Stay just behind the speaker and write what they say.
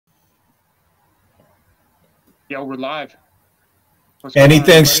Yo, we're live. What's going on,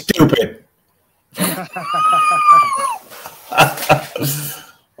 Anything everybody? stupid.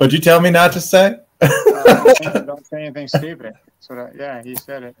 What'd you tell me not to say? Don't say anything stupid. Yeah, he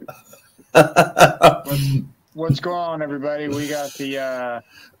said it. What's going on, everybody? We got the,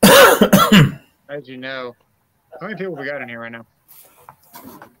 as you know, how many people we got in here right now?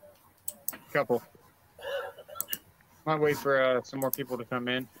 Couple. Might wait for some more people to come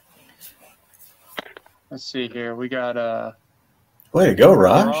in. Let's see here. We got Way to go,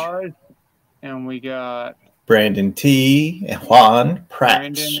 Raj. And we got Brandon T. and Juan Pratt.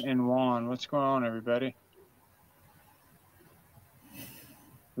 Brandon and Juan. What's going on, everybody?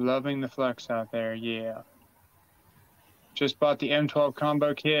 Loving the flex out there, yeah. Just bought the M12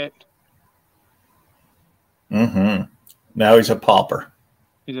 combo kit. Mm-hmm. Now he's a pauper.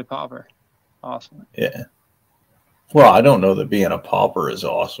 He's a pauper. Awesome. Yeah. Well, I don't know that being a pauper is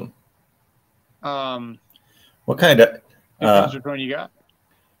awesome. What kind of which one you got?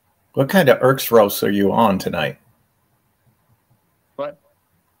 What kind of Erks roast are you on tonight? What?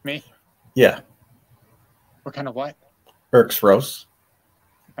 Me? Yeah. What kind of what? Erks roast.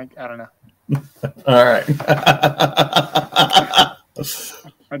 I don't know. All right. I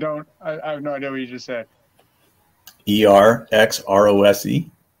have no idea what you just said.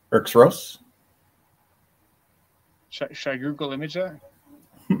 ERXROSE. Erks roast. Should I Google image that?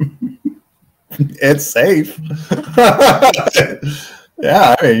 It's safe.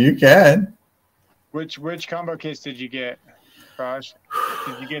 Yeah, I mean, you can. Which combo kits did you get, Raj?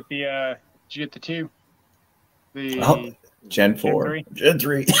 Did you get the two? The Gen 4. Gen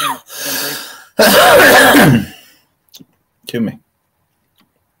 3. Gen 3. To me.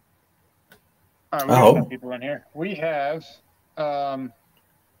 All right, we got some people in here. We have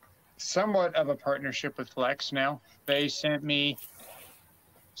somewhat of a partnership with Flex now. They sent me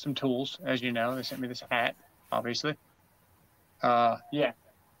some tools, as you know. They sent me this hat, obviously. Yeah.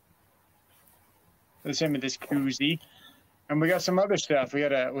 They sent me this koozie. And we got some other stuff. We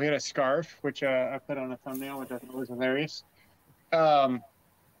had a scarf, which I put on a thumbnail, which I thought was hilarious. And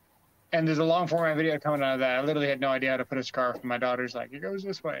there's a long format video coming out of that. I literally had no idea how to put a scarf. And my daughter's like, it goes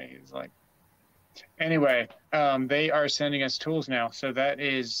this way. It's like, anyway, they are sending us tools now. So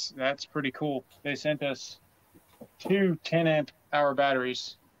that's pretty cool. They sent us 2 10-amp-hour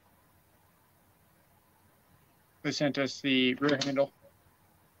batteries. They sent us the rear handle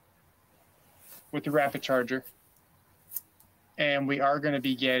with the rapid charger. And we are going to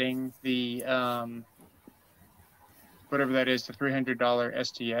be getting the, whatever that is, the $300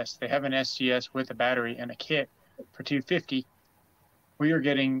 STS. They have an STS with a battery and a kit for $250. We are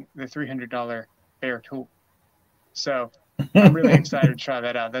getting the $300 bare tool. So I'm really excited to try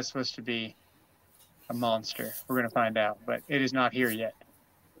that out. That's supposed to be a monster. We're going to find out, but it is not here yet.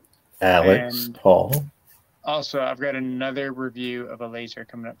 Alex, and Paul. Also, I've got another review of a laser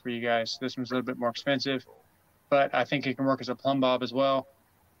coming up for you guys. This one's a little bit more expensive, but I think it can work as a plumb bob as well.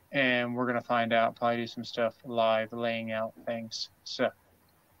 And we're going to find out, probably do some stuff live, laying out things. So,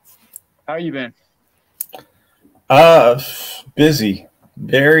 how you been? Busy.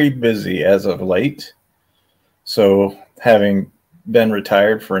 Very busy as of late. So, having been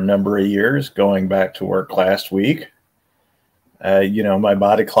retired for a number of years, going back to work last week. My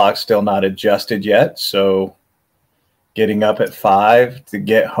body clock's still not adjusted yet. So getting up at 5 to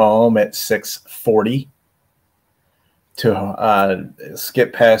get home at 6:40 to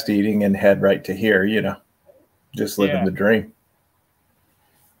skip past eating and head right to here, just living the dream.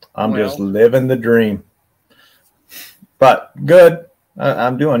 I'm just living the dream. But good.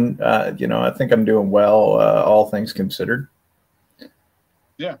 I'm doing, I think I'm doing well, all things considered.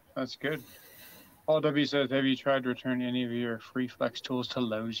 Yeah, that's good. Paul W says, have you tried to return any of your free flex tools to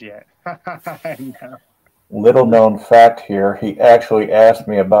Lowe's yet? No. Little known fact here, he actually asked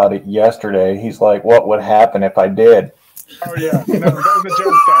me about it yesterday. He's like, what would happen if I did? Oh, yeah. No, that was a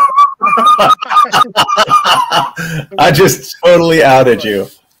joke, though. I just totally outed you.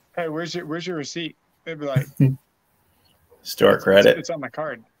 Hey, where's your receipt? They'd be like, store credit. It's on my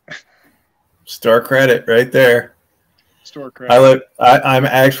card. Store credit right there. Store credit. I'm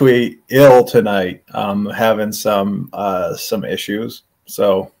actually ill tonight. I'm having some issues,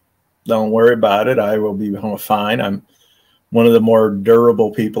 so don't worry about it. I will be fine. I'm one of the more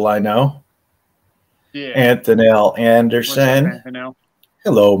durable people I know. Yeah. Anthonell Anderson. What's up, Anthonell?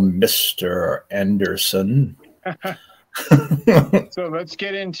 Hello, Mr. Anderson. So let's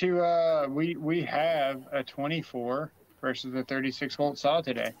get into we have a 24 versus a 36 volt saw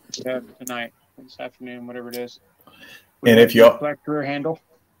today. We have tonight, this afternoon, whatever it is. And if you flex rear handle,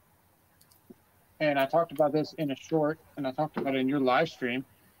 and I talked about this in a short, and I talked about it in your live stream.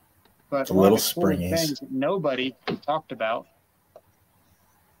 But It's a one little of the coolest springies. things that nobody talked about,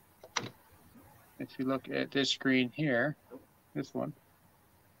 if you look at this screen here, this one,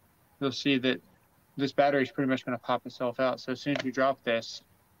 you'll see that this battery is pretty much going to pop itself out. So as soon as you drop this,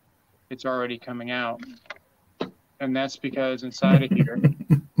 it's already coming out. And that's because inside of here,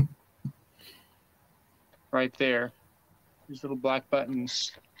 right there, these little black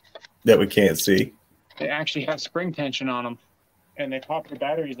buttons That we can't see. they actually have spring tension on them, and they pop the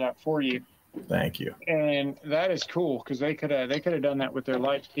batteries out for you. Thank you. And that is cool because they could have done that with their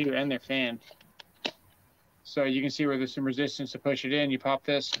lights too and their fan. So you can see where there's some resistance to push it in. You pop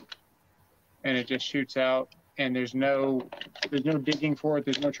this, and it just shoots out. And there's no digging for it.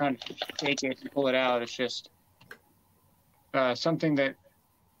 There's no trying to take it and pull it out. It's just something that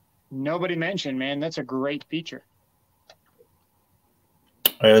nobody mentioned, man. That's a great feature.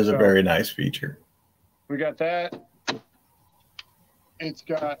 It is a very nice feature. We got that. It's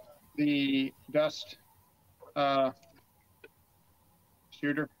got the dust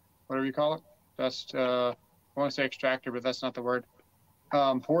shooter, whatever you call it. Dust, I want to say extractor, but that's not the word.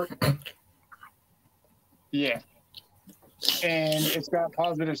 Port. Yeah. And it's got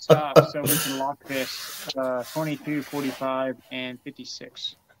positive stops, so we can lock this 22, 45, and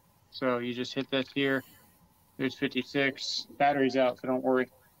 56. So you just hit this here. There's 56. Battery's out, so don't worry.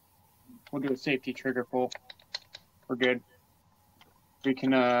 We'll do a safety trigger pull. We're good. We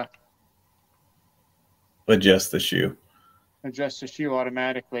can adjust the shoe. Adjust the shoe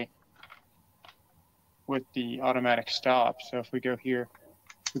automatically with the automatic stop. So if we go here,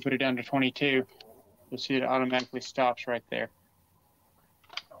 we put it down to 22, you'll see it automatically stops right there.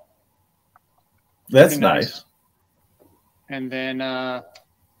 That's nice. And then,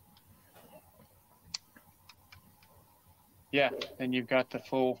 yeah, then you've got the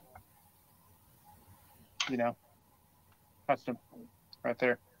full, custom right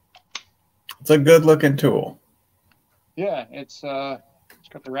there. It's a good looking tool. Yeah, it's got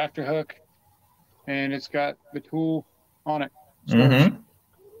the rafter hook, and it's got the tool on it.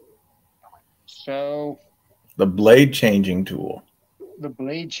 So the blade changing tool. The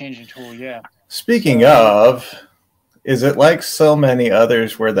blade changing tool, yeah. Speaking of, is it like so many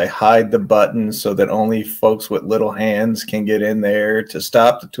others where they hide the buttons so that only folks with little hands can get in there to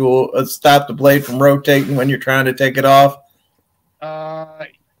stop the tool, stop the blade from rotating when you're trying to take it off?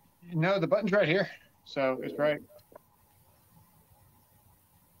 No, the button's right here, so it's right.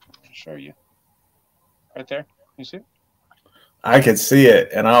 I'll show you. Right there. You see it? I could see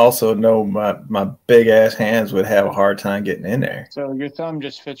it, and I also know my big ass hands would have a hard time getting in there. So your thumb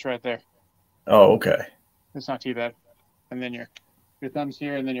just fits right there. Oh, okay. It's not too bad. And then your thumb's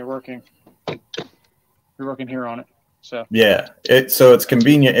here, and then you're working here on it. So yeah, so it's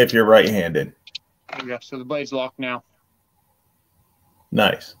convenient if you're right-handed. Yeah. So the blade's locked now.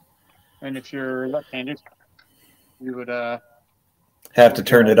 Nice. And if you're left-handed, you would have to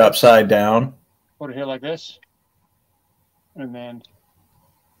turn it upside down. Put it here like this, and then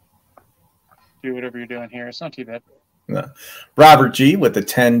do whatever you're doing here. It's not too bad. No. Robert G with the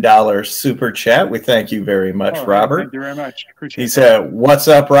 $10 super chat. We thank you very much, Robert. Thank you very much. Appreciate it. He said, "What's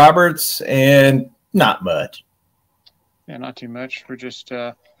up, Roberts?" And not much. Yeah, not too much. We're just,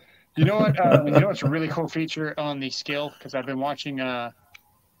 you know what? It's a really cool feature on the Skill, because I've been watching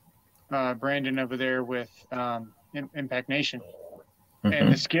Brandon over there with Impact Nation,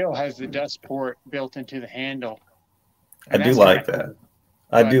 and the Skill has the dust port built into the handle. I do like that.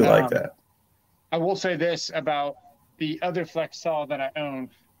 I do like that. I will say this about the other flex saw that I own,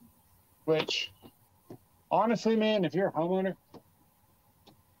 which honestly, man, if you're a homeowner,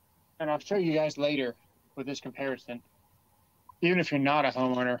 and I'll show you guys later with this comparison, even if you're not a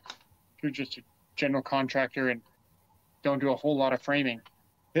homeowner, if you're just a general contractor and don't do a whole lot of framing,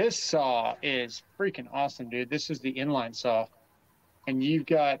 this saw is freaking awesome, dude. This is the inline saw, and you've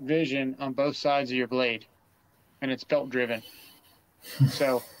got vision on both sides of your blade, and it's belt driven.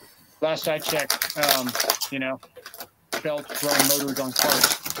 So last I checked, belt run motors on cars.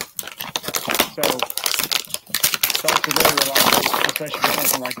 So belts are very reliable, especially for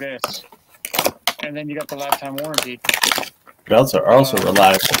something like this. And then you got the lifetime warranty. Belts are also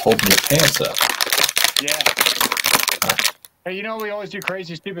reliable holding your pants up. Yeah. Hey, we always do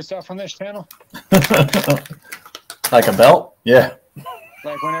crazy, stupid stuff on this channel. Like a belt? Yeah.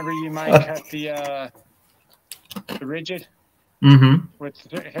 Like whenever you might cut the rigid. Mm-hmm.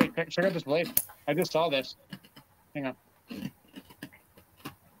 Hey, check out this blade. I just saw this. Hang on.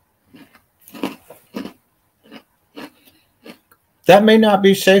 That may not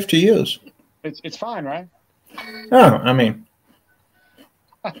be safe to use. It's fine, right? Oh, I mean.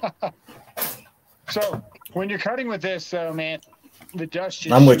 So when you're cutting with this, though, man, The dust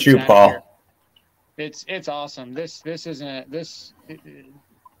just I'm with shoots you, out of Paul. here. It's awesome. This isn't this.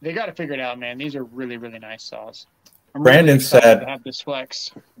 They got to figure it out, man. These are really, really nice saws. I'm really Brandon excited said. to have this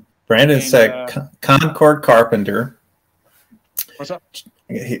flex. Brandon said Concord Carpenter. What's up?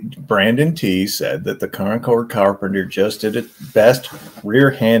 Brandon T said that the Concord Carpenter just did its best rear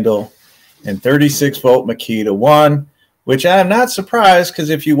handle and 36-volt Makita 1, which I'm not surprised because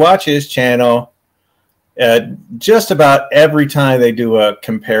if you watch his channel, just about every time they do a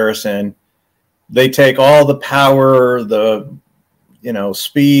comparison, they take all the power, the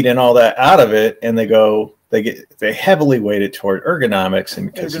speed and all that out of it, and they heavily weight it toward ergonomics,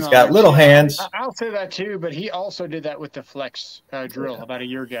 and because he's got little hands. I'll say that too, but he also did that with the flex drill about a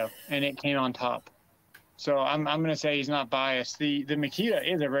year ago, and it came on top. So I'm going to say he's not biased. The Makita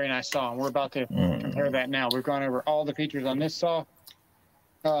is a very nice saw, and we're about to compare that now. We've gone over all the features on this saw.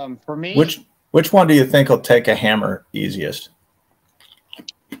 For me, which one do you think will take a hammer easiest?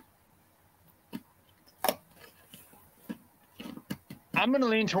 I'm going to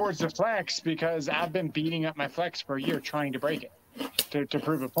lean towards the flex because I've been beating up my flex for a year trying to break it to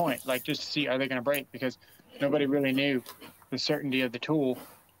prove a point, like just to see are they going to break, because nobody really knew the certainty of the tool,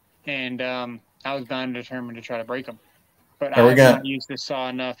 and I was bound and determined to try to break them. But I have not used this saw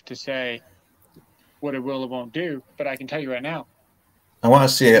enough to say what it will or won't do, but I can tell you right now. I want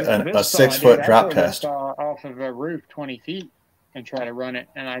to see a 6-foot drop test. Saw off of a roof 20 feet and try to run it,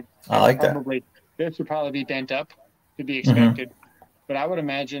 and I like that. This would probably be bent up to be expected. But I would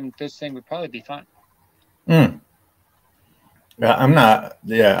imagine this thing would probably be fun. Yeah, I'm not.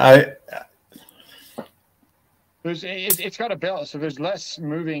 Yeah, it's got a belt, so there's less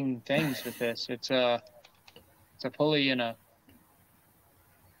moving things with this. It's a pulley and a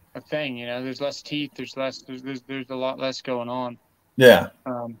thing. There's less teeth. There's a lot less going on. Yeah.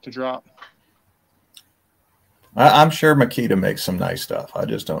 To drop. I'm sure Makita makes some nice stuff. I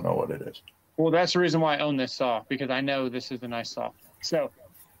just don't know what it is. Well, that's the reason why I own this saw, because I know this is a nice saw. So,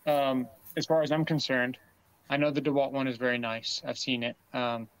 as far as I'm concerned, I know the DeWalt one is very nice. I've seen it.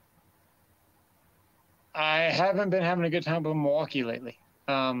 I haven't been having a good time with Milwaukee lately,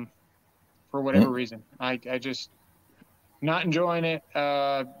 for whatever reason. I just not enjoying it.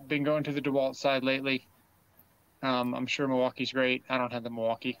 Been going to the DeWalt side lately. I'm sure Milwaukee's great. I don't have the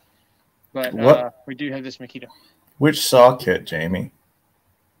Milwaukee, but we do have this Makita. Which saw kit, Jamie?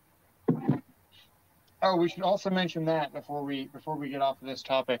 Oh, we should also mention that before we get off of this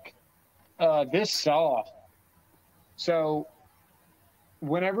topic. This saw. So,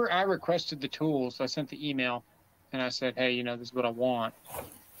 whenever I requested the tools, I sent the email, and I said, "Hey, this is what I want."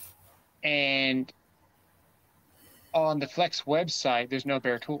 And on the Flex website, there's no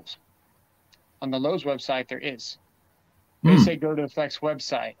bare tools. On the Lowe's website, there is. They say go to the Flex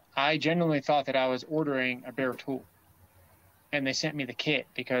website. I genuinely thought that I was ordering a bare tool, and they sent me the kit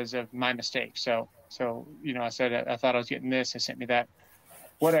because of my mistake. So I said I thought I was getting this. They sent me that,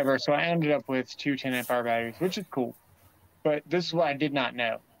 whatever. So I ended up with 2 10-amp-hour batteries, which is cool. But this is what I did not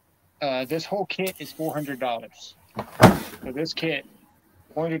know. This whole kit is $400. So this kit,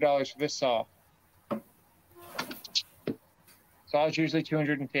 $400 for this saw. Saw is usually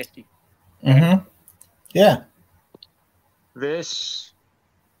 $250. Yeah. This.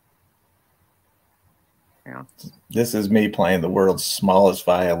 Yeah. This is me playing the world's smallest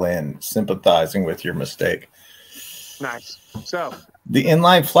violin, sympathizing with your mistake. Nice. So the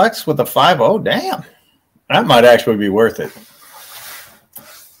inline flex with a 5.0, damn, that might actually be worth it.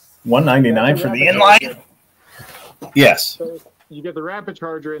 $199 for the inline. Yes. So you get the rapid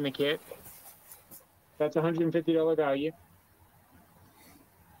charger in the kit. That's $150 value.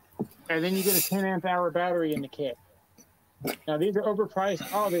 And then you get a 10-amp-hour battery in the kit. Now, these are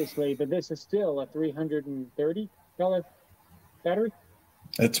overpriced, obviously, but this is still a $330 battery.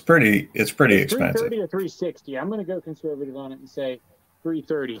 It's pretty expensive. $330 or $360. I'm going to go conservative on it and say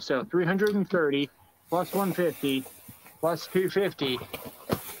 $330. So $330 plus $150 plus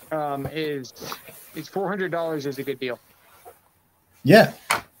 $250 is $400 is a good deal. Yeah.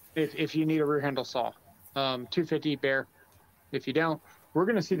 If you need a rear handle saw, $250 bare. If you don't, we're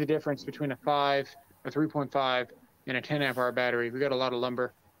going to see the difference between a 3.5, and a 10-amp-hour battery. We got a lot of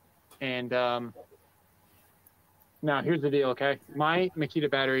lumber, and now here's the deal. Okay, my Makita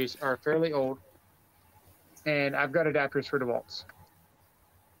batteries are fairly old, and I've got adapters for DeWalt's.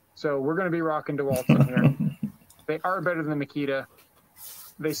 So we're going to be rocking DeWalt's in here. They are better than the Makita.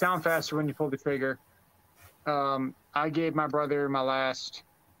 They sound faster when you pull the trigger. I gave my brother my last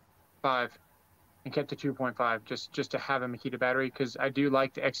 5 and kept the 2.5 just to have a Makita battery, because I do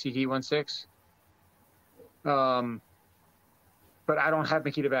like the XCT 1.6. But I don't have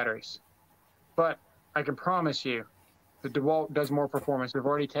Makita batteries. But I can promise you the DeWalt does more performance. We've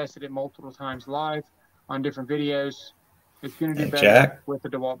already tested it multiple times live on different videos. It's going to do better Jack. with the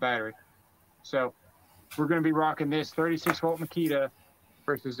DeWalt battery. So we're going to be rocking this 36-volt Makita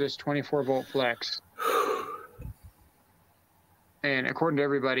versus this 24-volt Flex. And according to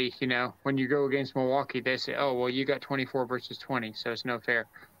everybody, you know, when you go against Milwaukee, they say, oh, well, you got 24 versus 20, so it's no fair.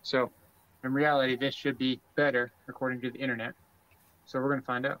 So in reality, this should be better according to the internet. So we're going to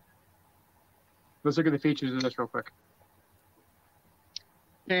find out. Let's look at the features of this real quick.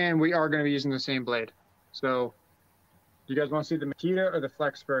 And we are going to be using the same blade. So you guys want to see the Makita or the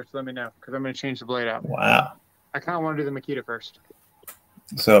Flex first? Let me know, because I'm going to change the blade out. Wow. I kind of want to do the Makita first.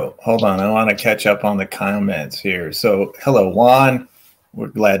 So hold on. I want to catch up on the comments here. So hello, Juan. We're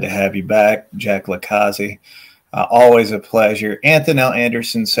glad to have you back. Jack Lakazi. Always a pleasure. Anthony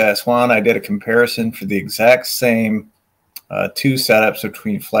Anderson says, Juan, I did a comparison for the exact same two setups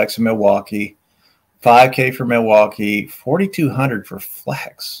between Flex and Milwaukee. 5K for Milwaukee, 4,200 for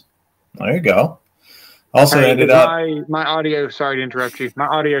Flex. There you go. Also ended up my audio. Sorry to interrupt you. My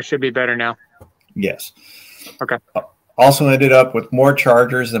audio should be better now. Yes. Okay. Also ended up with more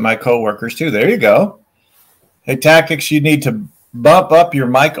chargers than my coworkers too. There you go. Hey, Tactics, you need to bump up your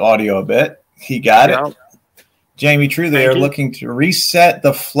mic audio a bit. He got it. Jamie True, they are looking to reset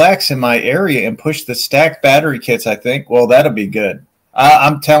the Flex in my area and push the stacked battery kits, I think. Well, that'll be good.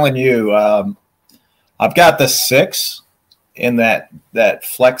 I'm telling you, I've got the 6 in that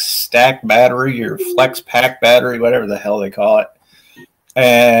Flex stack battery or Flex pack battery, whatever the hell they call it.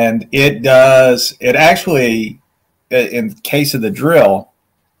 And it actually, in the case of the drill,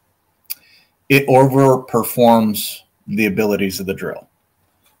 it overperforms the abilities of the drill.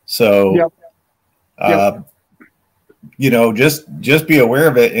 So, you know, just be aware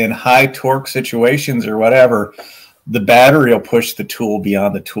of it in high torque situations or whatever. The battery will push the tool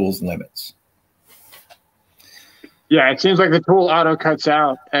beyond the tool's limits. Yeah, it seems like the tool auto cuts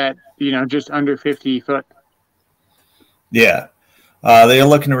out at, you know, just under 50 foot. Yeah. They are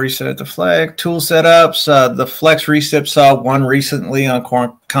looking to reset the Flex tool setups. The Flex recip saw one recently on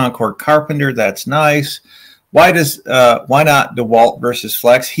Concord Carpenter. That's nice. Why not DeWalt versus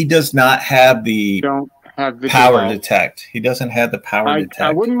Flex? He does not have the power detect. He doesn't have the power detect.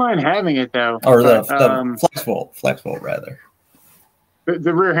 I wouldn't mind having it though. Or the Flex Volt rather.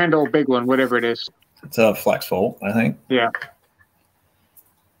 The rear handle big one, whatever it is. It's a Flex Volt, I think. Yeah.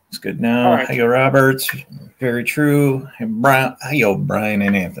 It's good now. Right. Hiyo Roberts. Very true. And Brian, hiyo Brian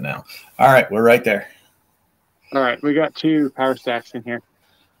and Anthony. All right, we're right there. All right, we got 2 power stacks in here.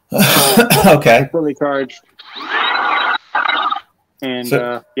 Okay. Fully charged. And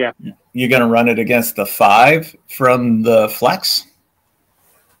so, yeah. You're going to run it against the 5 from the Flex?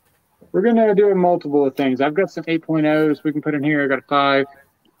 We're going to do multiple things. I've got some 8.0s we can put in here. I got a 5.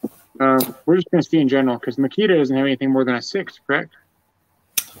 We're just going to see in general because Makita doesn't have anything more than a 6, correct?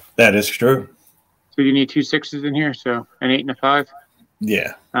 That is true. So you need 2 6s in here, so an 8 and a 5?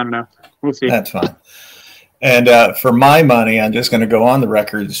 Yeah. I don't know. We'll see. That's fine. And for my money, I'm just going to go on the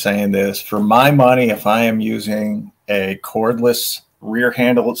record saying this. For my money, if I am using a cordless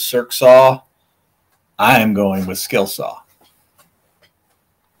rear-handled circ saw, I am going with skill saw.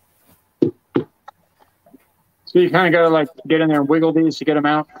 So you kind of got to like get in there and wiggle these to get them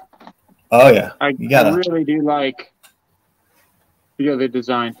out. Oh yeah, I really do like the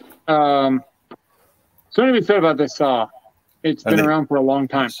design. Something to be said about this saw. It's been around for a long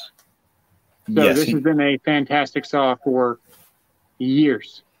time. So yes, this has been a fantastic saw for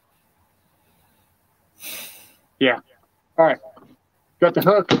years. Yeah. All right. Got the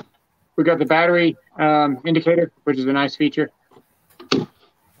hook. We got the battery indicator, which is a nice feature.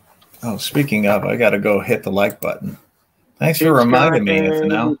 Oh, speaking of, I got to go hit the like button. Thanks for reminding me.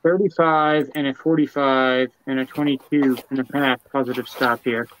 A 35 and a 45 and a 22 in the path positive stop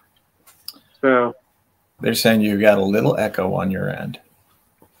here. So they're saying you got a little echo on your end.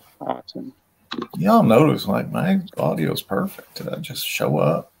 Awesome. Y'all notice like my audio is perfect. Did I just show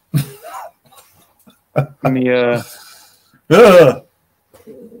up? Let me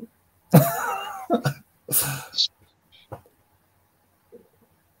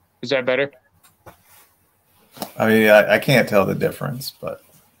Is that better? I mean, I can't tell the difference, but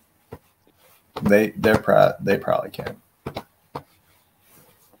they probably can.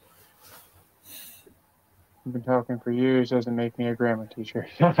 I've been talking for years. Doesn't make me a grammar teacher.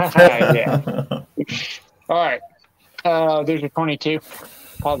 Yeah. All right. There's a 22.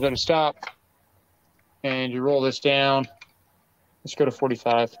 Positive stop. And you roll this down. Let's go to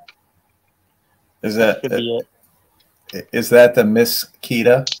 45. Is that should be it? Is that the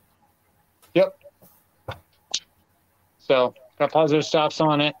Makita? Yep. So got positive stops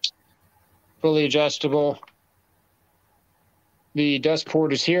on it. Fully adjustable. The dust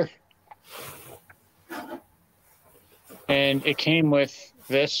port is here. And it came with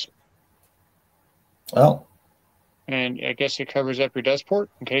this. Oh. And I guess it covers up your dust port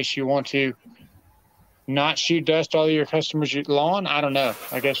in case you want to not shoot dust all your customers' lawn. I don't know.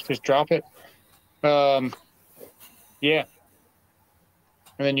 I guess just drop it. Yeah.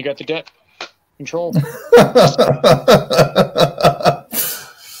 And then you got the depth control.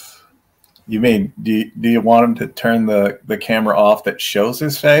 You mean, do you want him to turn the camera off that shows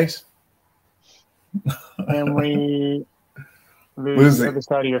his face? And we lose the other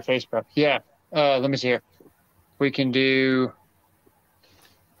side of your face, bro. Yeah. Let me see here. We can do.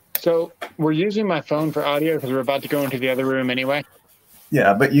 So we're using my phone for audio because we're about to go into the other room anyway.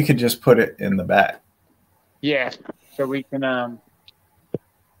 Yeah, but you could just put it in the back. Yeah. So we can. Oh,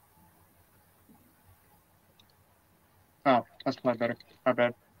 that's probably better. My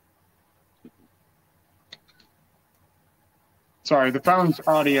bad. Sorry, the phone's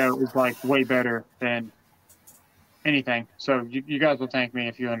audio is like way better than anything. So you guys will thank me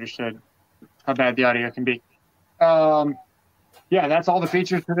if you understood how bad the audio can be. Yeah, that's all the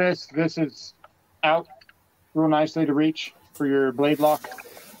features for this. This is out real nicely to reach for your blade lock.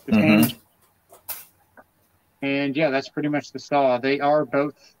 And yeah, that's pretty much the saw. They are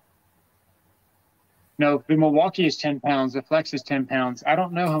both. No, the Milwaukee is 10 pounds. The Flex is 10 pounds. I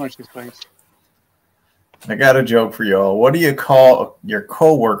don't know how much this weighs. I got a joke for y'all. What do you call your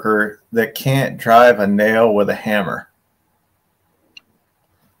coworker that can't drive a nail with a hammer?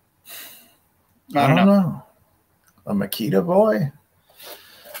 I don't know. A Makita boy?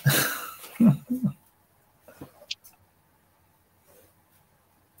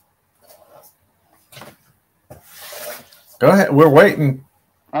 Go ahead. We're waiting.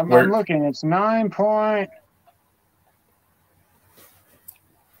 I'm looking. It's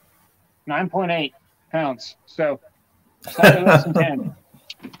 9.8 pounds. So slightly less than 10.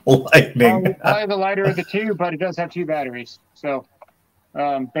 Lightning. Probably the lighter of the two, but it does have two batteries. So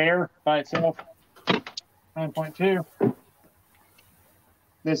Bear by itself, 9.2.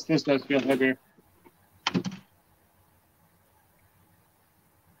 This does feel heavier.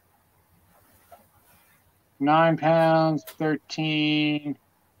 £9,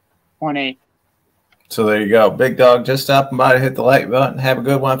 13.8. So there you go. Big Dog just stopping by to hit the like button. Have a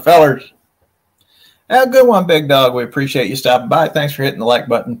good one, fellers. Have a good one, Big Dog. We appreciate you stopping by. Thanks for hitting the like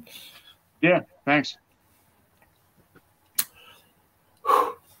button. Yeah, thanks.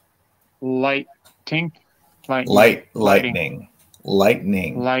 Lightning.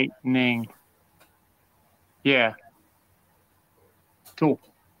 Yeah. Cool.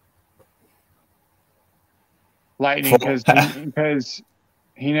 Lightning because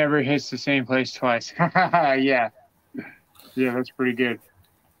he never hits the same place twice. Yeah. Yeah, that's pretty good.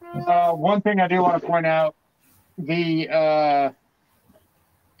 One thing I do want to point out, the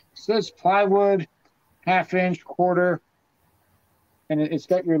says plywood, 1/2 inch, quarter, and it's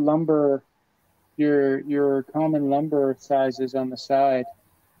got your lumber, your common lumber sizes on the side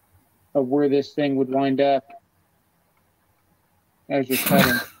of where this thing would wind up as you're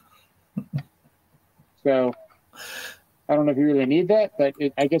cutting. So I don't know if you really need that, but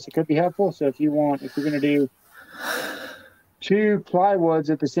I guess it could be helpful. So if you're going to do 2 plywoods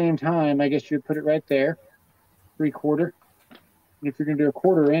at the same time, I guess you'd put it right there, 3/4. And if you're going to do a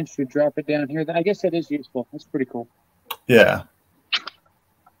 1/4 inch, you'd drop it down here. I guess that is useful. That's pretty cool. Yeah.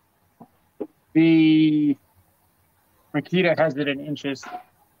 The Makita has it in inches. So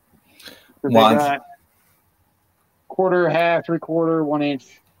they got 1/4, 1/2, 3/4, 1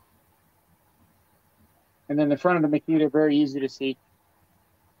 inch. And then the front of the Makita, very easy to see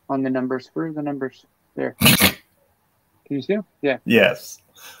on the numbers. Where are the numbers? There. Can you see them? Yeah. Yes.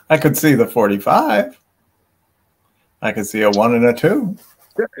 I could see the 45. I could see a 1 and a 2.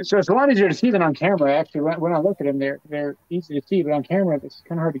 So it's a lot easier to see than on camera. Actually, when I look at them, they're easy to see, but on camera, it's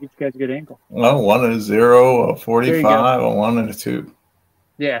kind of hard to get you guys a good angle. Well, 1 and a 0, a 45, a 1 and a 2.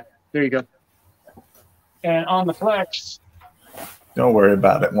 Yeah, there you go. And on the Flex, don't worry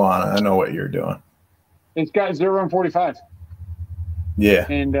about it, Juana. I know what you're doing. It's got 0 and 45. Yeah.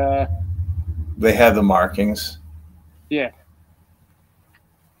 And they have the markings. Yeah.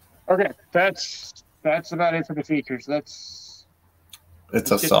 Okay, that's about it for the features. Let's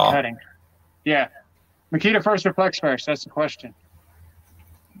a saw. Cutting. Yeah. Makita first or Flex first? That's the question.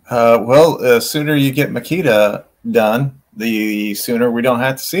 Well, the sooner you get Makita done, the sooner we don't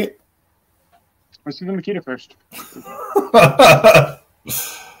have to see it. Let's do the Makita first.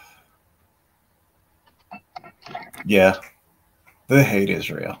 Yeah. The hate is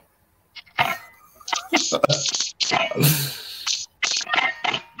real.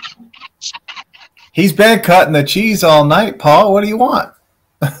 He's been cutting the cheese all night, Paul. What do you want?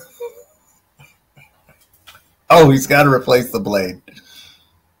 Oh, he's got to replace the blade.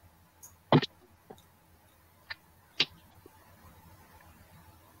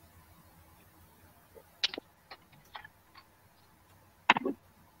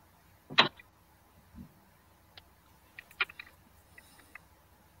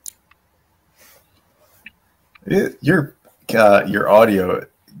 Your audio,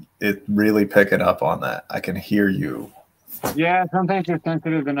 it's really picking up on that. I can hear you. Yeah, some things are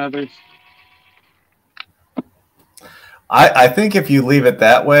sensitive than others. I think if you leave it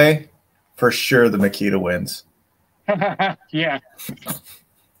that way, for sure the Makita wins. Yeah.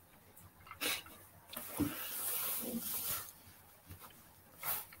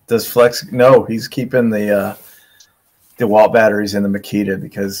 Does Flex? No, he's keeping the DeWalt batteries in the Makita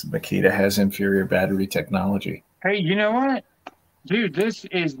because Makita has inferior battery technology. Hey, you know what? Dude, this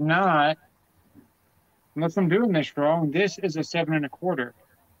is not, unless I'm doing this wrong, this is a 7 1/4.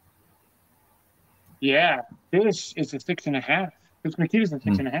 Yeah, this is a 6 1/2. This Makita's a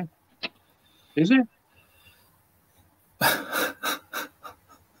 6 1/2. Is it?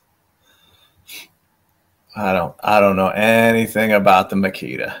 I don't know anything about the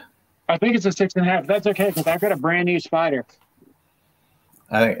Makita. I think it's a 6 1/2. That's okay because I've got a brand new Spider.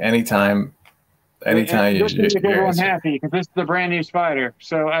 I think anytime you this is everyone happy because this is the brand new Spider.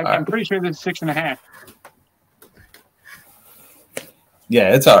 So I'm pretty sure this is 6 1/2.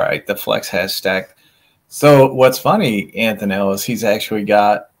 Yeah, it's all right. The Flex has stacked. So what's funny, Anthony, is he's actually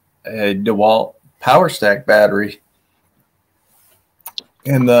got a DeWalt Power Stack battery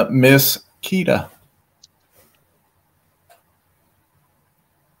in the Miss Kita.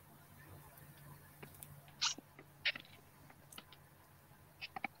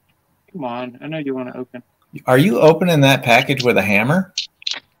 Come on, I know you want to open. Are you opening that package with a hammer?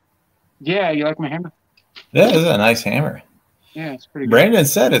 Yeah, you like my hammer? That is a nice hammer. Yeah, it's pretty good. Brandon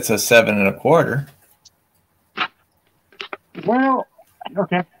said it's a 7 1/4. Well,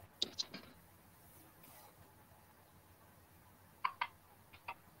 okay.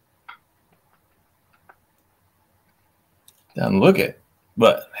 Doesn't look it,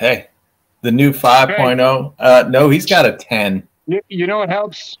 but hey, the new 5.0. No, he's got a 10. You know what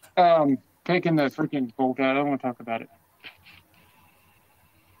helps? Taking the freaking bolt out. I don't want to talk about it.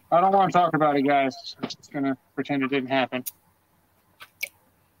 I don't want to talk about it, guys. I'm just gonna pretend it didn't happen.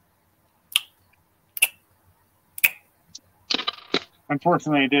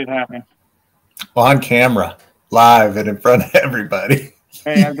 Unfortunately, it did happen. On camera, live and in front of everybody.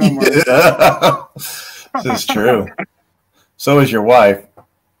 Hey, I've done worse. This is true. So is your wife.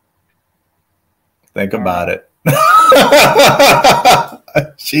 Think about it.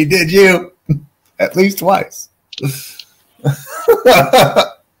 She did you at least twice.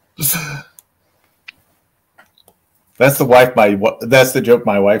 That's the joke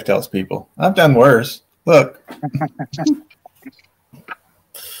my wife tells people. I've done worse. Look.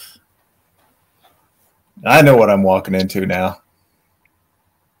 I know what I'm walking into now.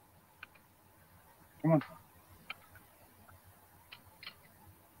 Come on.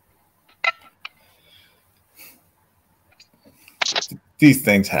 These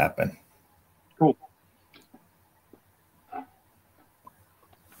things happen. Cool.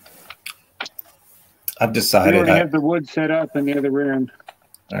 I've decided. We already have the wood set up in the other room.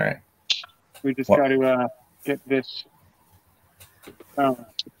 All right. We just got to get this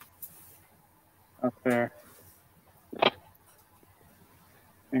up there.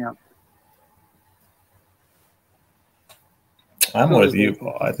 Hang on. I'm with you,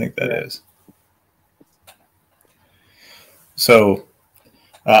 Paul. I think that is. So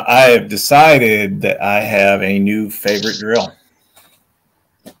I have decided that I have a new favorite drill.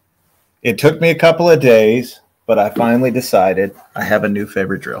 It took me a couple of days, but I finally decided I have a new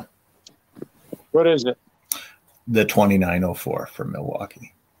favorite drill. What is it? The 2904 from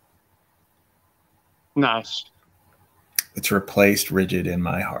Milwaukee. Nice. It's replaced Rigid in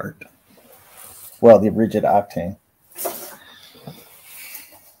my heart. Well, the Rigid Octane.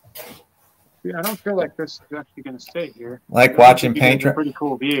 Yeah, I don't feel like this is actually going to stay here. Like watching paint dry. Pretty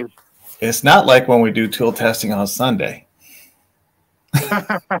cool view. It's not like when we do tool testing on Sunday.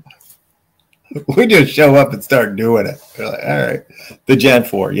 We just show up and start doing it. We're like, all right. The Gen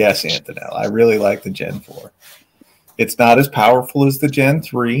 4. Yes, Antonella. I really like the Gen 4. It's not as powerful as the Gen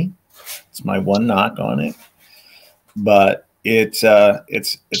 3. It's my one knock on it. But it's a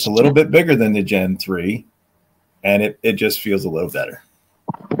little bit bigger than the Gen 3. And it just feels a little better.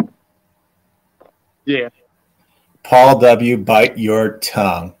 Yeah. Paul W., bite your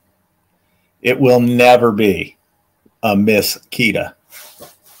tongue. It will never be a Miss Kita.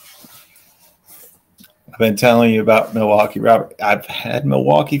 been telling you about Milwaukee, Robert. I've had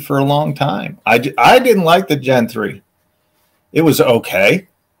Milwaukee for a long time. I didn't like the Gen 3. It was okay,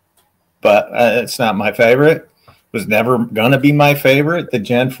 but it's not my favorite. It was never going to be my favorite. The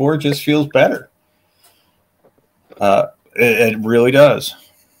Gen 4 just feels better. It really does.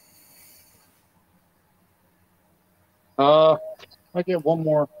 I get one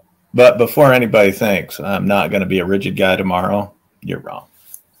more. But before anybody thinks I'm not going to be a rigid guy tomorrow, you're wrong.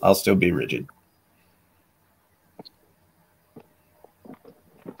 I'll still be rigid.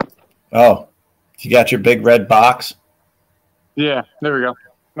 Oh, you got your big red box? Yeah, there we go.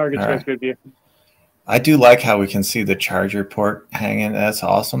 Now we get All right. good view. I do like how we can see the charger port hanging. That's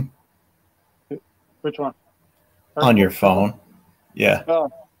awesome. Which one? On your phone. Yeah. Oh,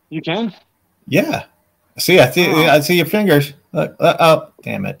 you can? Yeah. See, I see your fingers. Look, oh,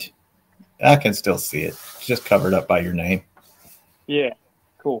 damn it. I can still see it. It's just covered up by your name. Yeah.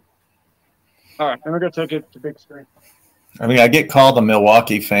 Cool. All right, then we're going to take it to big screen. I mean, I get called a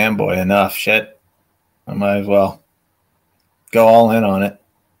Milwaukee fanboy enough. Shit. I might as well go all in on it.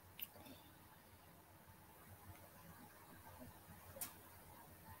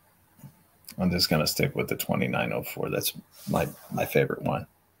 I'm just going to stick with the 2904. That's my favorite one.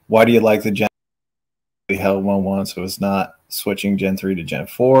 Why do you like the Gen? We held one once, so it's not switching Gen 3 to Gen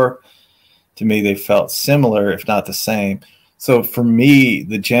 4. To me, they felt similar, if not the same. So for me,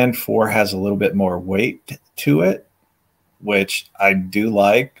 the Gen 4 has a little bit more weight to it, which I do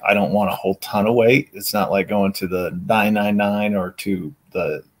like. I don't want a whole ton of weight. It's not like going to the 999 or to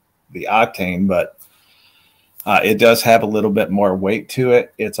the Octane, but it does have a little bit more weight to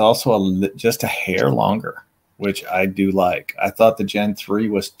it. It's also just a hair longer, which I do like. I thought the Gen 3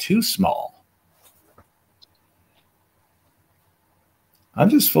 was too small. I'm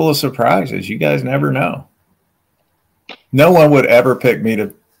just full of surprises. You guys never know. No one would ever pick me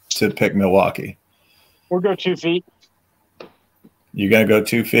to pick Milwaukee. We'll go 2 feet. You're going to go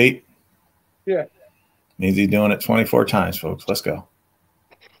 2 feet? Yeah. Means he's doing it 24 times, folks. Let's go.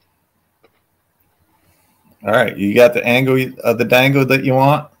 All right. You got the angle of the dangle that you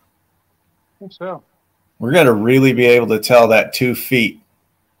want? I think so. We're going to really be able to tell that 2 feet.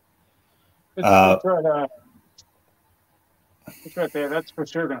 It's right there. That's for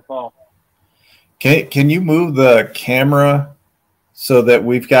sure going to fall. Can you move the camera so that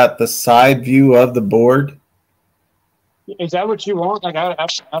we've got the side view of the board? Is that what you want? Like I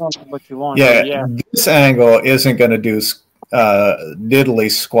don't know what you want. Yeah. This angle isn't going to do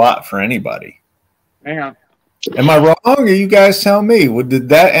diddly squat for anybody. Hang on. Am I wrong? Or you guys tell me? Did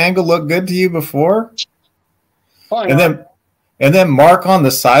that angle look good to you before? And then mark on the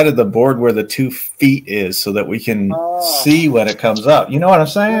side of the board where the 2 feet is so that we can see when it comes up. You know what I'm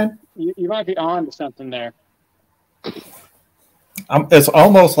saying? You might be on to something there. It's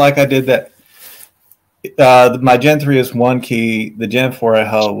almost like I did that. My Gen 3 is 1 key. The Gen 4 I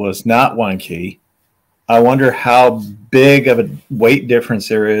held was not 1 key. I wonder how big of a weight difference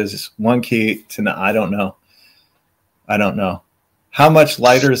there is. 1 key to I don't know. I don't know. How much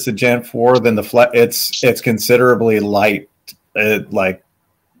lighter is the Gen 4 than the Flex? It's considerably light.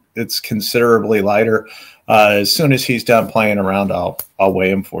 It's considerably lighter. As soon as he's done playing around, I'll weigh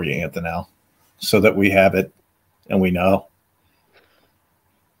him for you, Anthony, so that we have it and we know.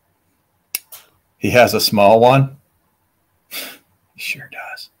 He has a small one. He sure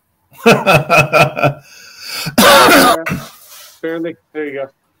does. Barely. There you go.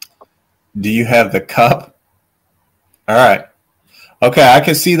 Do you have the cup? All right. Okay, I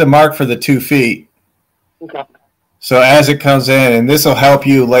can see the mark for the 2 feet. Okay. So as it comes in, and this will help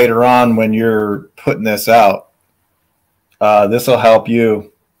you later on when you're putting this out. This will help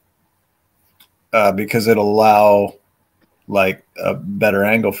you because it'll allow like a better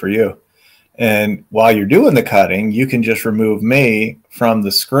angle for you. And while you're doing the cutting, you can just remove me from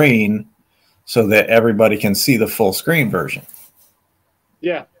the screen so that everybody can see the full screen version.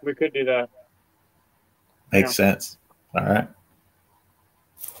 Yeah, we could do that. Makes sense. All right.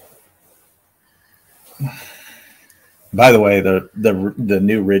 By the way, the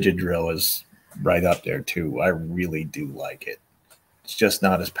new rigid drill is right up there too. I really do like it. It's just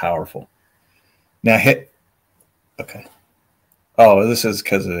not as powerful. Now hit. Okay. Oh, this is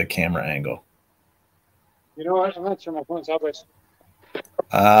because of the camera angle. You know what? I'm not sure my phone's sideways.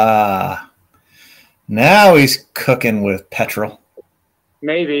 Now he's cooking with petrol.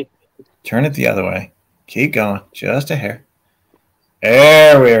 Maybe. Turn it the other way. Keep going. Just a hair.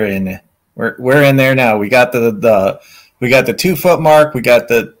 There, we're in there. We're in there now. We got the 2 foot mark. We got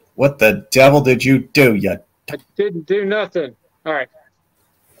the what the devil did you do? I didn't do nothing. All right.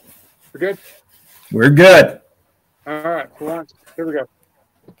 We're good? We're good. All right. Here we go.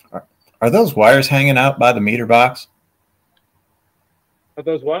 All Are those wires hanging out by the meter box? Are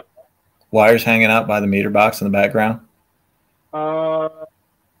those what? Wires hanging out by the meter box in the background?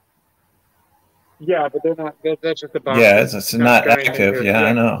 Yeah, but they're not. That's just the box. Yeah, it's not active. Yeah,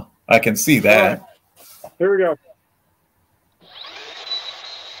 I know. I can see that. Right. Here we go.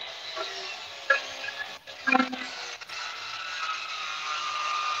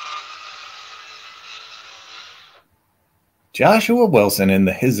 Joshua Wilson in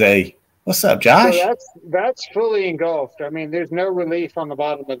the his A. What's up, Josh? So that's fully engulfed. I mean, there's no relief on the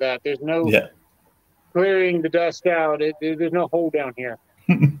bottom of that. There's no clearing the dust out. There's no hole down here.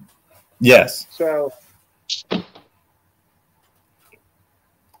 Yes. So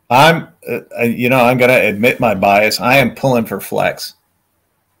I'm I'm going to admit my bias. I am pulling for flex.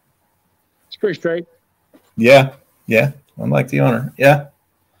 It's pretty straight. Yeah. Yeah. I'm like the owner. Yeah.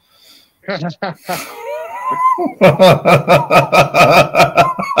 Grab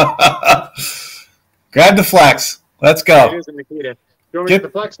the flex. Let's go. It is a Makita. You want me to get the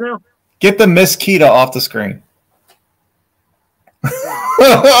flex now? Get the Miss Kita off the screen.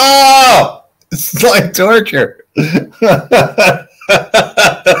 Oh, it's like torture. I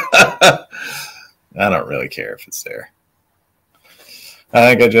don't really care if it's there. I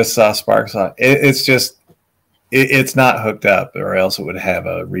think I just saw sparks on it. It's just, it's not hooked up, or else it would have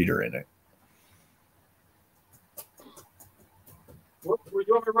a reader in it. Would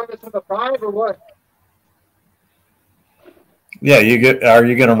you want me to run this with a 5 or what? Yeah, are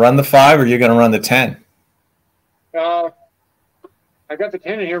you going to run the 5 or are you going to run the 10? I got the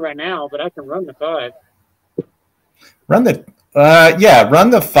 10 in here right now, but I can run the 5. Run the run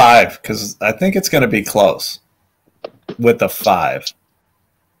the 5, because I think it's going to be close with the 5.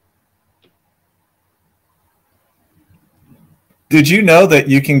 Did you know that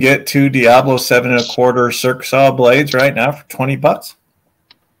you can get 2 Diablo 7 1/4 circ saw blades right now for $20?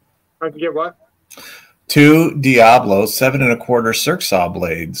 I can get what? 2 Diablo 7 1/4 circ saw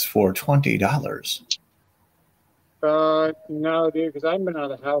blades for $20. No, dude, because I haven't been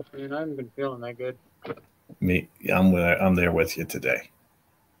out of the house, man. I haven't been feeling that good. I'm there with you today.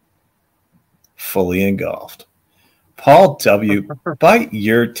 Fully engulfed. Paul W. Bite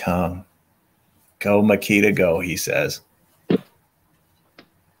your tongue. Go, Makita, go, he says.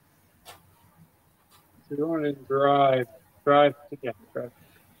 We're going to drive. Yeah, drive.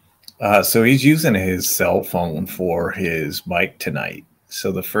 So he's using his cell phone for his mic tonight.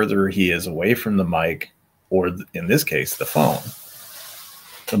 So the further he is away from the mic, or in this case, the phone,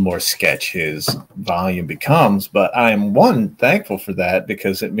 the more sketch his volume becomes. But I'm thankful for that,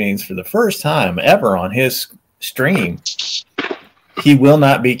 because it means for the first time ever on his stream, he will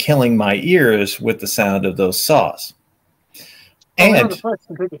not be killing my ears with the sound of those saws. And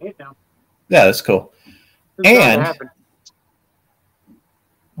yeah, that's cool. And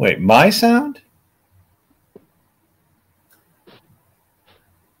wait, my sound?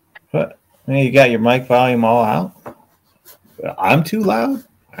 What? Hey, you got your mic volume all out? I'm too loud?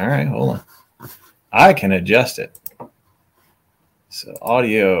 All right, hold on. I can adjust it. So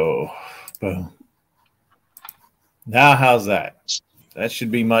audio, boom. Now how's that? That should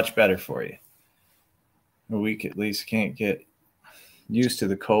be much better for you. We at least can't get used to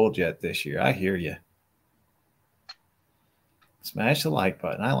the cold yet this year. I hear you. Smash the like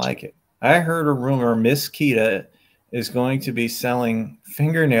button. I like it. I heard a rumor Miss Kita is going to be selling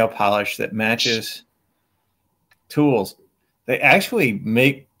fingernail polish that matches tools. They actually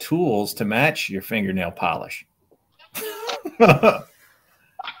make tools to match your fingernail polish.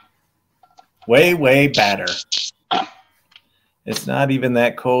 Way, way better. It's not even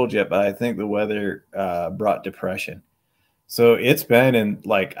that cold yet, but I think the weather brought depression. So it's been in,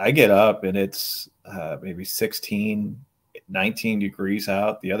 like, I get up and it's maybe 16, 19 degrees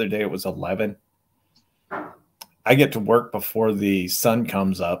out. The other day it was 11. I get to work before the sun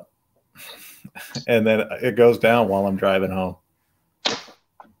comes up, and then it goes down while I'm driving home.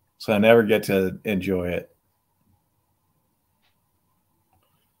 So I never get to enjoy it.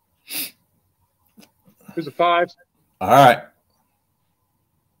 Here's a 5. All right.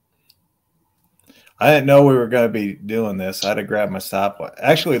 I didn't know we were going to be doing this. I had to grab my stopwatch.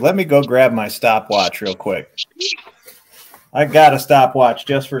 Actually, let me go grab my stopwatch real quick. I got a stopwatch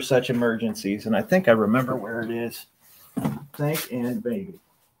just for such emergencies, and I think I remember where it is. Thank and baby.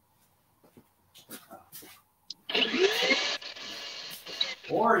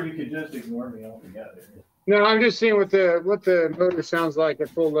 Or you could just ignore me altogether. No, I'm just seeing what the motor sounds like at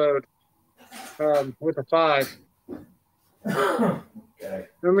full load with a 5. Okay. I'm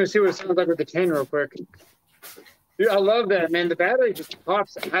going to see what it sounds like with the 10 real quick. Dude, I love that, man. The battery just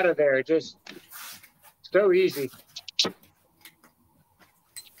pops out of there. Just so easy.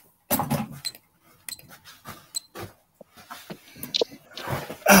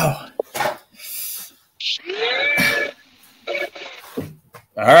 Oh.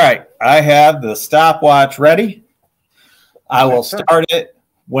 All right. I have the stopwatch ready. I will start it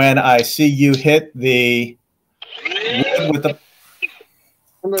when I see you hit the wood with the.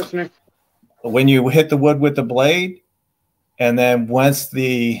 I'm listening. When you hit the wood with the blade, and then once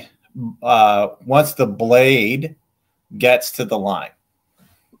the blade gets to the line.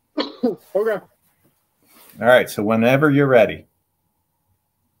 Okay. All right. So whenever you're ready.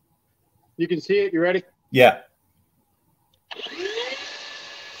 You can see it. You ready? Yeah.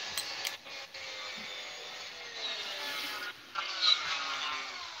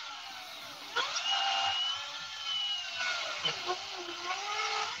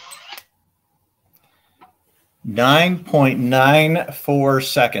 .94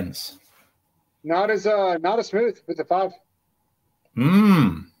 seconds. Not as smooth with the 5.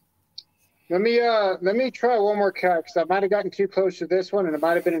 Let me try one more cut because I might have gotten too close to this one and it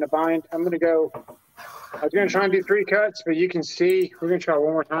might have been in a bind. I'm gonna go. I was gonna try and do 3 cuts, but you can see we're gonna try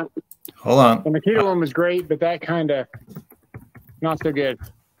one more time. Hold on. The Makita one was great, but that kind of not so good.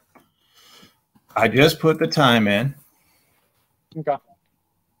 I just put the time in. Okay.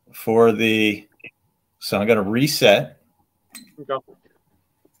 For the. So I'm going to reset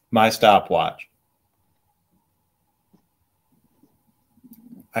my stopwatch.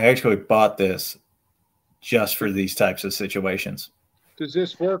 I actually bought this just for these types of situations. Does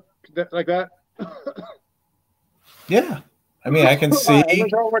this work like that? Yeah. I mean, I can see. Right, I'm going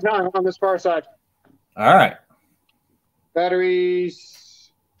to try one more time on this far side. All right. Batteries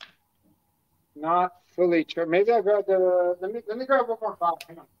not fully charged. Maybe I'll grab the. Let me grab one more 5.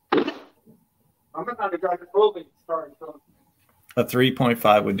 Hang on. I'm going to have to grab the fully starting. A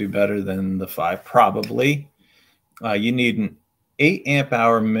 3.5 would do better than the 5, probably. You need an 8 amp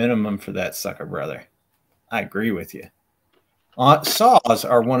hour minimum for that sucker, brother. I agree with you. Saws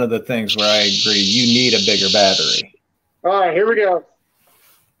are one of the things where I agree. You need a bigger battery. All right, here we go.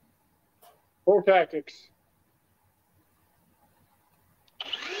 Full tactics.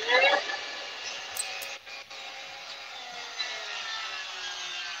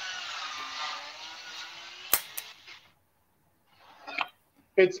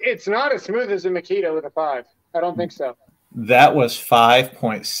 It's not as smooth as a Makita with a 5. I don't think so. That was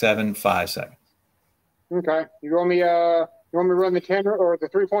 5.75 seconds. Okay. You want me to run the 10 or the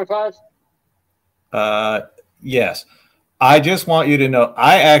 3.5? Yes. I just want you to know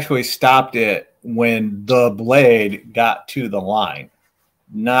I actually stopped it when the blade got to the line,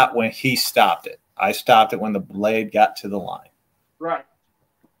 not when he stopped it. I stopped it when the blade got to the line. Right.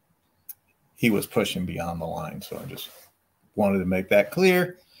 He was pushing beyond the line, so I just wanted to make that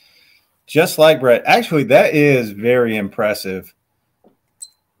clear. Just like Brett. Actually, that is very impressive.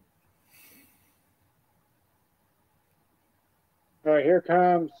 All right, here it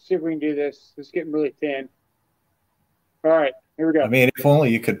comes. See if we can do this. It's getting really thin. All right, here we go. I mean, if only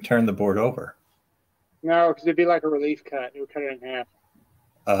you could turn the board over. No, because it'd be like a relief cut. It would cut it in half.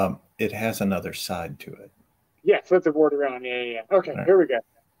 It has another side to it. Yeah, flip the board around. Yeah. Okay, right. Here we go.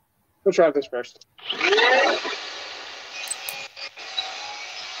 We'll try this first.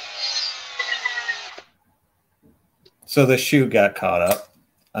 So the shoe got caught up.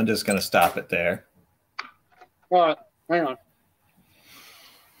 I'm just going to stop it there. All right, hang on.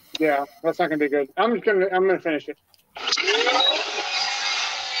 Yeah, that's not going to be good. I'm going to finish it.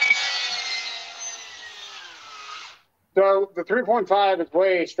 So the 3.5 is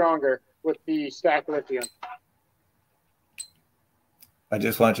way stronger with the stacked lithium. I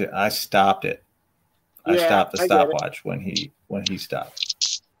just want you. I stopped it. I stopped the stopwatch when he stopped.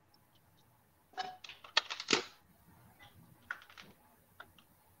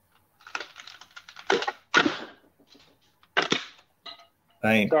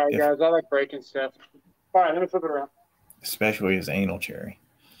 Sorry, guys. I like breaking stuff. All right, let me flip it around. Especially his anal cherry.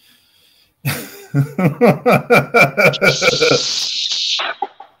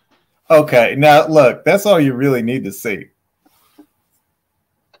 Okay, now look, that's all you really need to see.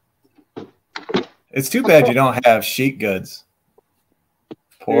 It's too bad you don't have sheet goods.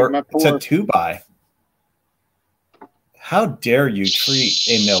 It's a 2x. How dare you treat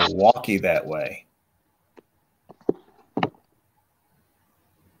a Milwaukee that way?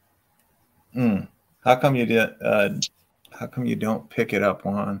 How come you did? How come you don't pick it up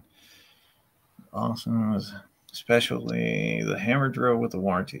on? Awesome, especially the hammer drill with the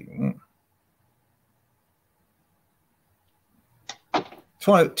warranty.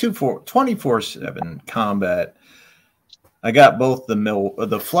 24/7 combat. I got both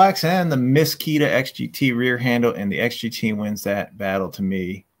the Flex and the Makita XGT rear handle, and the XGT wins that battle to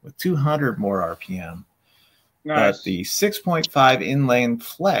me with 200 more RPM. Nice. But the 6.5 inlane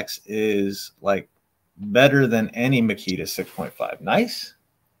flex is like better than any Makita 6.5. Nice.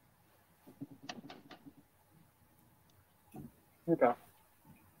 Okay.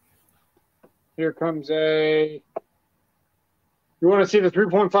 Here comes a. You want to see the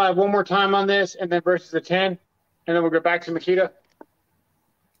 3.5 one more time on this, and then versus the 10, and then we'll go back to Makita.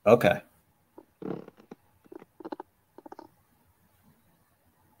 Okay.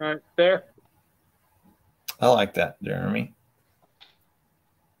 Right there. I like that, Jeremy.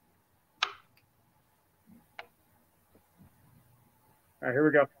 All right, here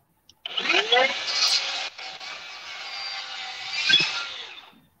we go.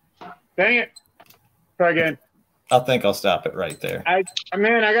 Dang it. Try again. I think I'll stop it right there.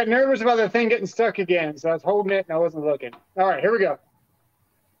 Man, I got nervous about the thing getting stuck again, so I was holding it and I wasn't looking. All right, here we go.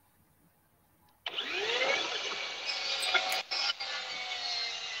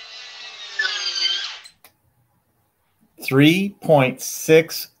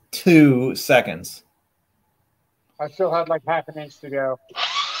 .62 seconds. I still had like half an inch to go.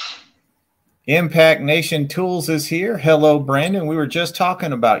 Impact Nation Tools is here. Hello, Brandon. We were just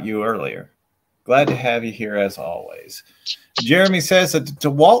talking about you earlier. Glad to have you here as always. Jeremy says that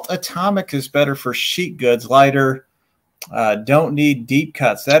DeWalt Atomic is better for sheet goods, lighter, don't need deep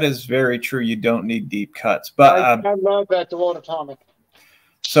cuts. That is very true. You don't need deep cuts. But I love that DeWalt Atomic.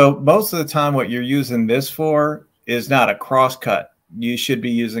 So most of the time what you're using this for is not a cross cut. You should be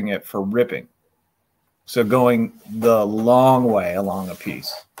using it for ripping. So going the long way along a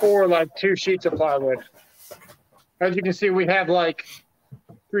piece. Or like 2 sheets of plywood. As you can see, we have like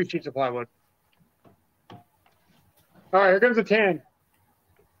 3 sheets of plywood. All right, here comes the 10.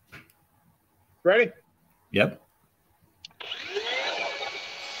 Ready? Yep.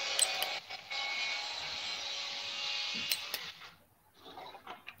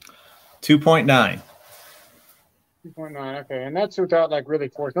 .9. 2.9. Okay, and that's without like really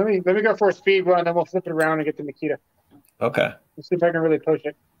force. Let me go for a speed run, then we'll flip it around and get to Makita. Okay. Let's see if I can really push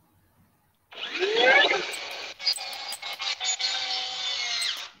it.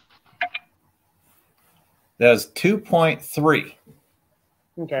 That's 2.3.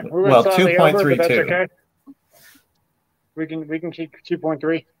 Okay. Well, 2.32. Okay. We can keep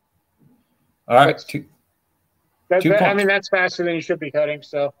 2.3. All right. I mean, that's faster than you should be cutting,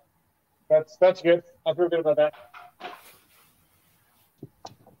 so that's good. I feel good about that.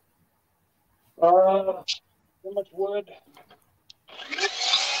 So much wood.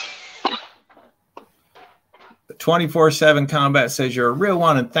 24/7 Combat says you're a real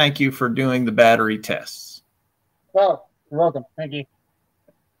one, and thank you for doing the battery tests. Oh, you're welcome. Thank you.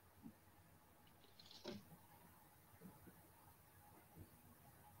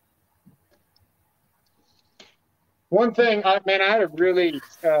 One thing, I had a really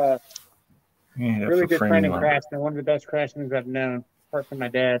good friend in craftsman, one of the best craftsmen I've known, apart from my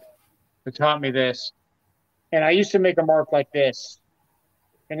dad, who taught me this. And I used to make a mark like this.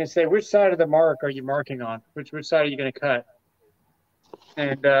 And it'd say, which side of the mark are you marking on? Which side are you going to cut?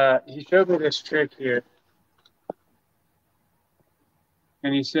 And he showed me this trick here.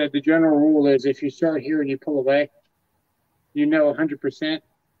 And he said, the general rule is if you start here and you pull away, you know 100%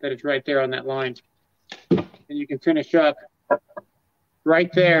 that it's right there on that line. And you can finish up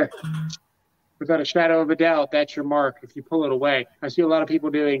right there without a shadow of a doubt. That's your mark if you pull it away. I see a lot of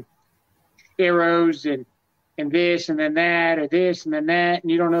people doing arrows and this and then that, or this and then that, and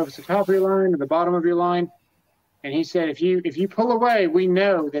you don't know if it's the top of your line or the bottom of your line. And he said, if you pull away, we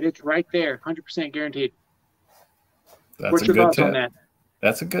know that it's right there, 100% guaranteed. What's your thoughts on that?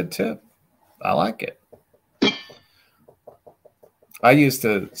 That's a good tip. I like it. I used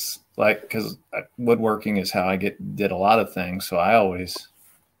to because woodworking is how I did a lot of things, so I always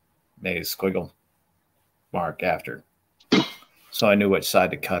made a squiggle mark after, so I knew which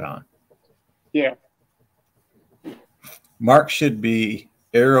side to cut on. Yeah. Mark should be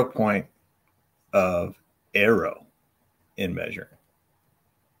arrow point of arrow in measuring.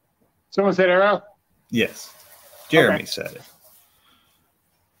 Someone said arrow? Yes. Jeremy said it.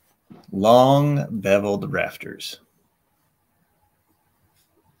 Long beveled rafters.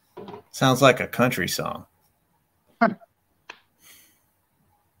 Sounds like a country song.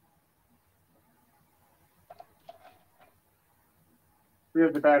 We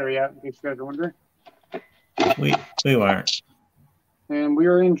have the battery out, in case you guys are wondering. We weren't. And we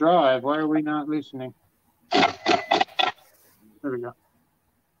are in drive. Why are we not listening? There we go.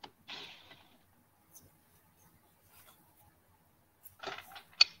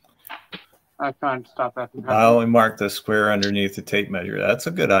 I can't stop that from happening. I only marked the square underneath the tape measure. That's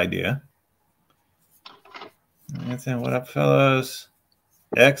a good idea. What up, fellas?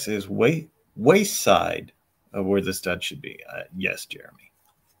 X is waist side of where the stud should be. Yes, Jeremy.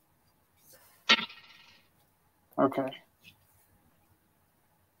 Okay.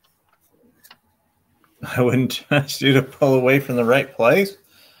 I wouldn't trust you to pull away from the right place.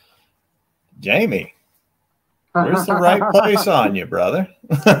 Jamie, where's the right place on you, brother?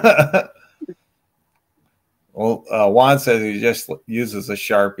 Well, Juan says he just uses a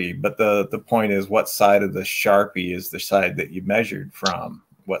Sharpie, but the point is, what side of the Sharpie is the side that you measured from?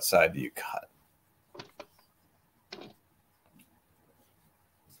 What side do you cut?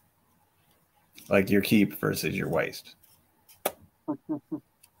 Like your keep versus your waist.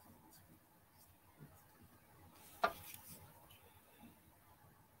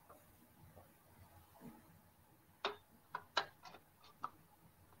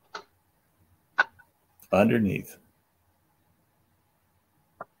 Underneath.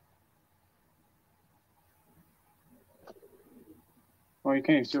 Well, you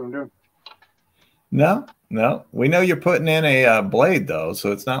can't even see what I'm doing. No. We know you're putting in a blade, though,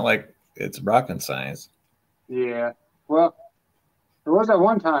 so it's not like it's rocket science. Yeah. Well, there was that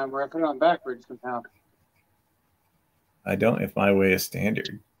one time where I put it on backwards somehow. I don't, if my way is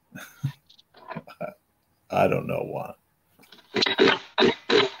standard. I don't know why.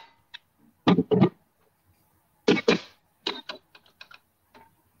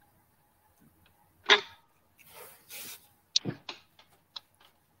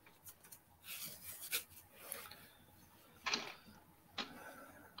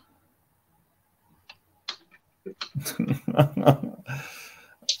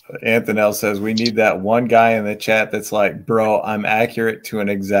 Anthony says we need that one guy in the chat that's like, bro, I'm accurate to an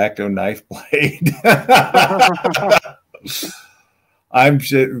X-Acto knife blade.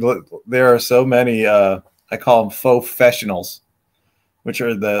 There are so many I call them faux professionals, which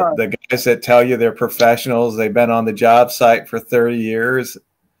are the guys that tell you they're professionals. They've been on the job site for 30 years.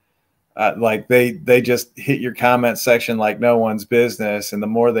 Like they just hit your comment section like no one's business, and the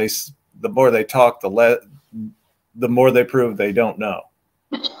more they talk, the more they prove they don't know.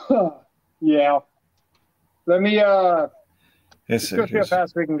 Yeah. Let me Let's go see how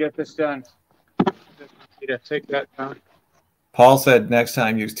fast we can get this done. Take that time. Paul said next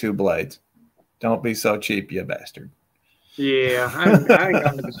time use 2 blades. Don't be so cheap, you bastard. Yeah, I ain't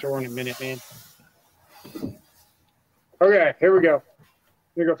gone to the store in a minute, man. Okay, here we go.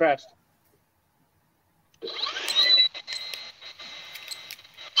 Here we go fast.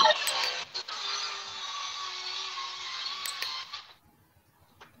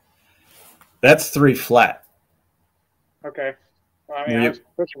 That's 3 flat. Okay. Well, I mean, I was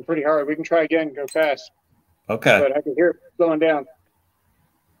pushing pretty hard. We can try again and go fast. Okay. But I can hear it slowing down.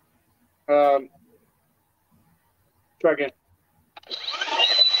 Try again.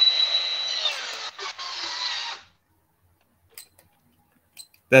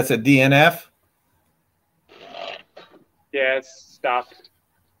 That's a DNF? Yeah, it's stopped.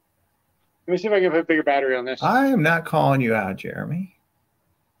 Let me see if I can put a bigger battery on this. I am not calling you out, Jeremy.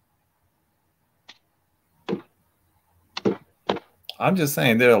 I'm just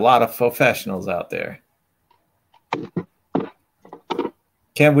saying there are a lot of professionals out there.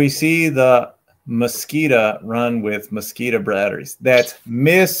 Can we see the Makita run with Makita batteries? That's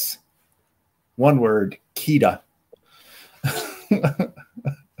Miss, one word, Kita.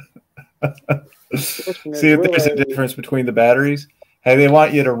 See if there's a difference between the batteries. Hey, they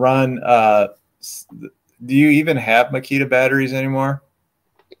want you to run. Do you even have Makita batteries anymore?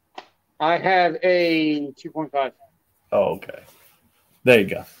 I have a 2.5. Oh, okay. There you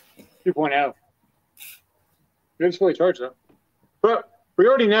go. 2.0. It's fully charged though. But we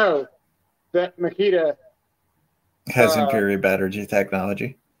already know that Makita has inferior battery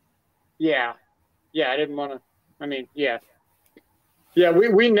technology. Yeah. Yeah, I didn't want to. I mean, yeah. Yeah,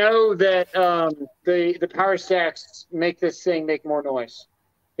 we know that the power stacks make this thing make more noise.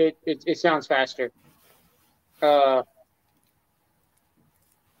 It sounds faster. I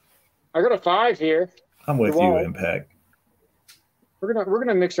got a 5 here. I'm with you, Impact. We're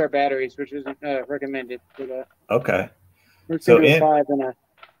gonna mix our batteries, which isn't recommended for that. Okay. So a 5 and a.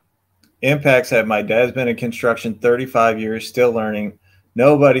 Impact said, my dad's been in construction 35 years, still learning.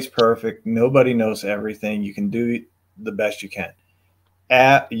 Nobody's perfect. Nobody knows everything. You can do the best you can.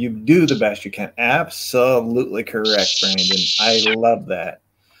 You do the best you can. Absolutely correct, Brandon. I love that.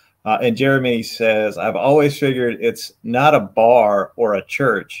 And Jeremy says, I've always figured it's not a bar or a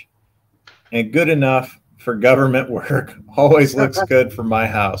church, and good enough for government work always looks good for my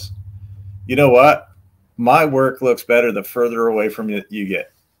house. You know what? My work looks better the further away from you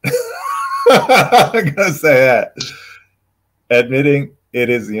get. I'm going to say that. Admitting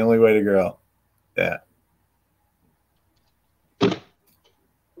it is the only way to grow. Yeah.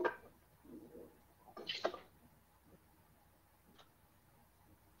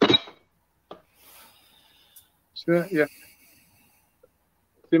 So, yeah.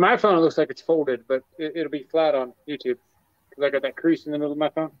 See, my phone looks like it's folded, but it'll be flat on YouTube because I got that crease in the middle of my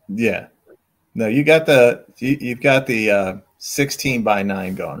phone. Yeah. No, you've got the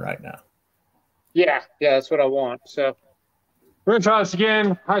 16:9 going right now. Yeah, that's what I want. So we're gonna try this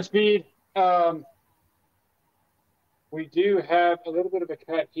again, high speed. We do have a little bit of a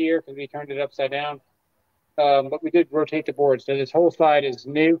cut here because we turned it upside down, but we did rotate the board. So this whole side is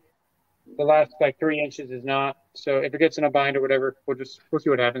new. The last like 3 inches is not. So if it gets in a bind or whatever, we'll see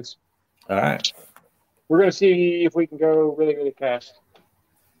what happens. All right. We're gonna see if we can go really, really fast.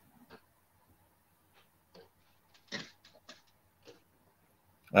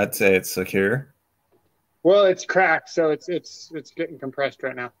 I'd say it's secure. Well, it's cracked, so it's getting compressed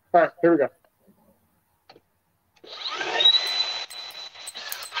right now. All right, here we go.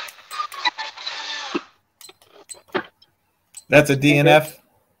 That's a DNF.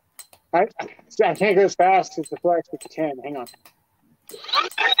 I can't go as fast as the Flex with the 10. Hang on.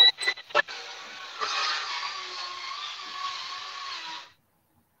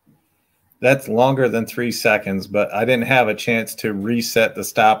 That's longer than 3 seconds, but I didn't have a chance to reset the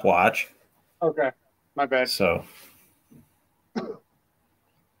stopwatch. Okay, my bad. So,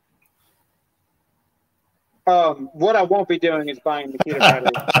 what I won't be doing is buying Makita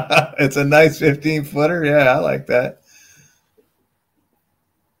batteries. It's a nice 15-footer. Yeah, I like that.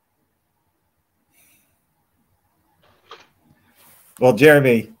 Well,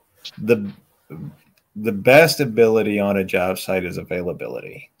 Jeremy, the best ability on a job site is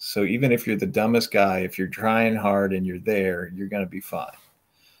availability. So even if you're the dumbest guy, if you're trying hard and you're there, you're going to be fine.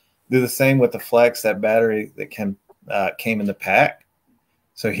 Do the same with the Flex, that battery that came in the pack.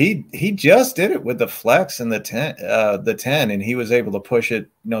 So he just did it with the Flex and the 10, and he was able to push it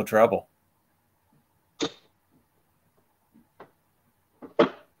no trouble.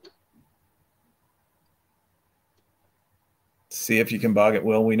 See if you can bog it.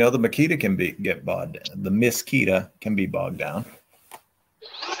 Well, we know the Makita can get bogged down. The Makita can be bogged down.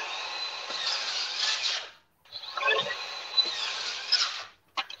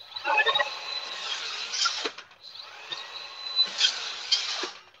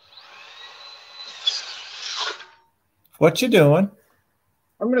 What you doing?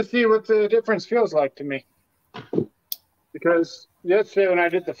 I'm going to see what the difference feels like to me. Because yesterday when I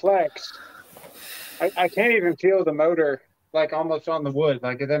did the Flex, I can't even feel the motor like almost on the wood.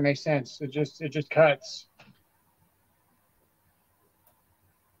 Like, if that makes sense. It just cuts.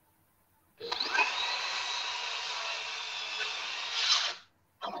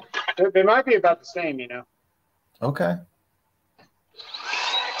 They might be about the same, you know. Okay.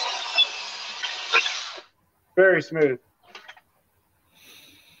 Very smooth.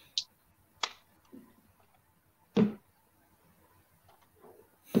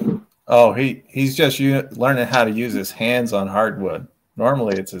 Oh, he's just learning how to use his hands on hardwood.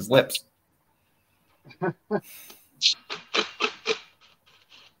 Normally, it's his lips.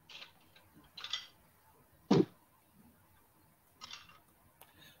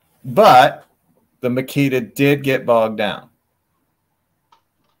 But the Makita did get bogged down.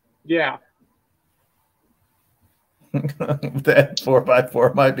 Yeah. That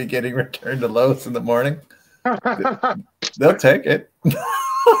 4x4 might be getting returned to Lowe's in the morning. They'll take it.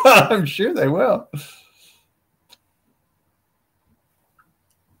 I'm sure they will.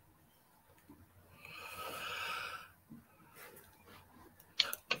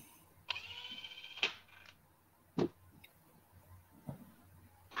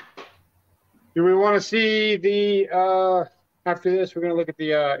 Do we want to see the after this? We're going to look at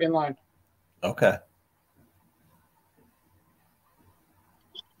the inline. Okay.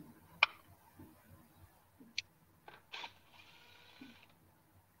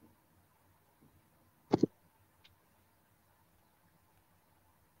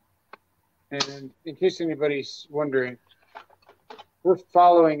 And in case anybody's wondering, we're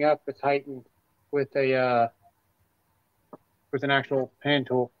following up the Titan with an actual hand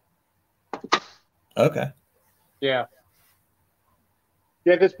tool. Okay. Yeah.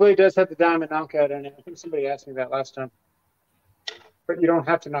 Yeah, this blade does have the diamond knockout in it. I think somebody asked me that last time. But you don't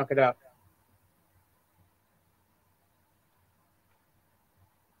have to knock it out.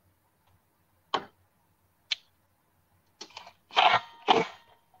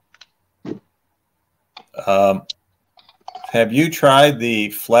 Have you tried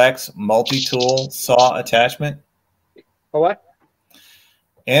the Flex multi-tool saw attachment? A what?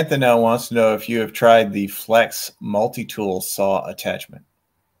 Anthony wants to know if you have tried the Flex multi-tool saw attachment.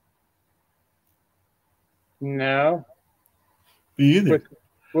 No. Me either.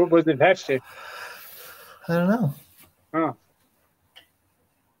 What was it attached to? I don't know. Oh.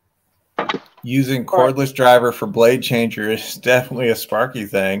 using cordless driver for blade changer is definitely a Sparky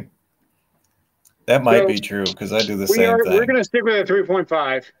thing. That might be true because I do the same thing. We're going to stick with a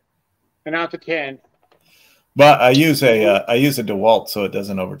 3.5 and not the 10. But I use a DeWalt so it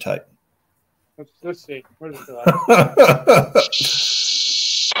doesn't over tighten. Let's see. What does it feel like?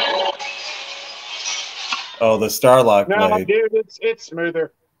 Oh, the Starlock blade. No, dude, it's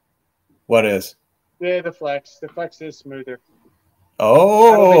smoother. What is? Yeah, the Flex. The Flex is smoother.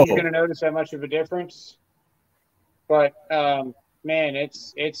 Oh, I don't think you're going to notice that much of a difference. But man,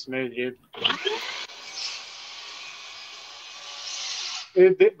 it's smooth, dude.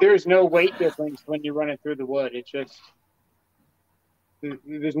 There's no weight difference when you run it through the wood. It's just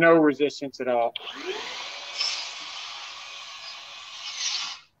there's no resistance at all.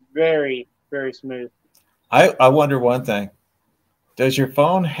 Very, very smooth. I wonder one thing. Does your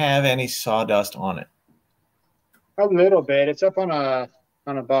phone have any sawdust on it? A little bit. It's up on a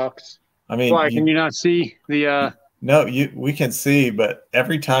box. I mean, why can you not see the? No, we can see, but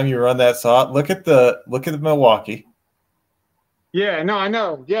every time you run that saw, look at the Milwaukee. Yeah, no, I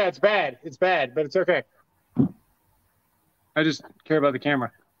know. Yeah, it's bad. It's bad, but it's okay. I just care about the camera.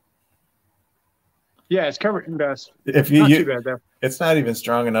 Yeah, it's covered in dust. Not too bad though. It's not even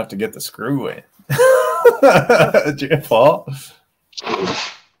strong enough to get the screw in. It's your fault.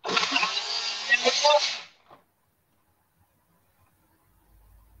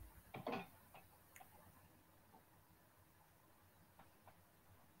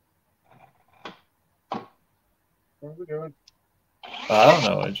 What are we doing? I don't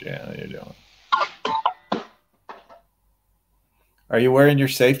know what you're doing. Are you wearing your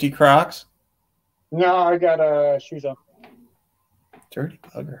safety Crocs? No, I got shoes on. Dirty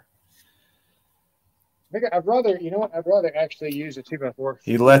bugger. I'd rather, you know what? I'd rather actually use a 2x4.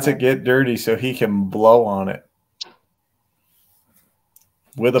 He lets it get dirty so he can blow on it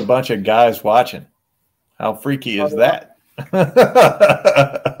with a bunch of guys watching. How freaky is that?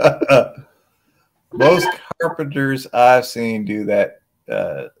 Most carpenters I've seen do that,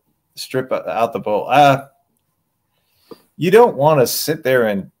 strip out the bolt. You don't want to sit there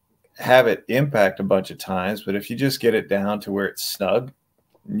and have it impact a bunch of times, but if you just get it down to where it's snug,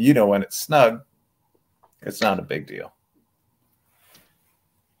 you know when it's snug, it's not a big deal.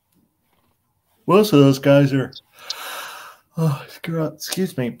 Most of those guys are,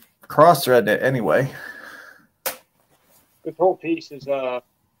 excuse me, cross-threading it anyway. This whole piece is, we're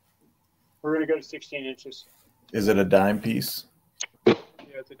going to go to 16 inches. Is it a dime piece? Yeah,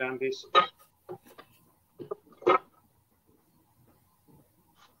 it's a dime piece.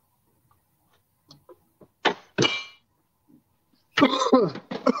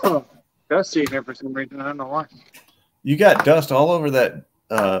 Dusty here for some reason. I don't know why. You got dust all over that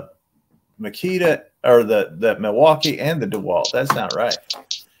Makita or the Milwaukee and the DeWalt. That's not right.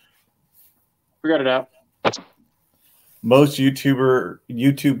 We got it out. Most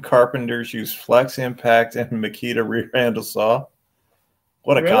YouTube carpenters use Flex Impact and Makita rear handle saw.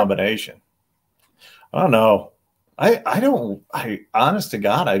 What a combination. I don't know. I honest to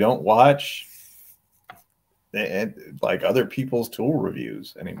God, I don't watch like other people's tool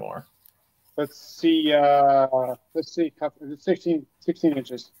reviews anymore. Let's see. 16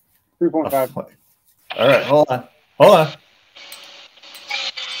 inches. 3.5. All right, hold on.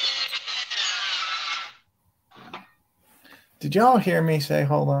 Did y'all hear me say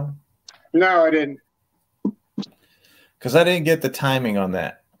hold on? No, I didn't. Because I didn't get the timing on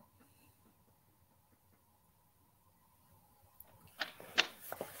that.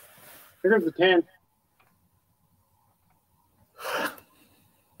 Here goes the 10.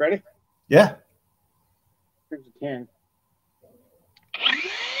 Ready? Yeah. Here's the 10.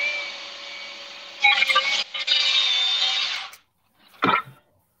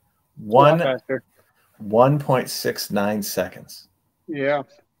 One 1.69 seconds. Yeah.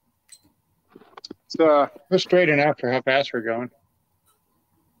 So we're straight in after how fast we're going.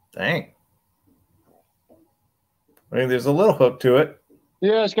 Dang. I mean, there's a little hook to it.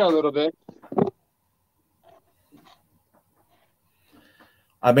 Yeah, it's got a little bit.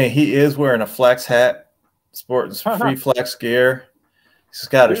 I mean, he is wearing a flex hat, sporting some free flex gear. He's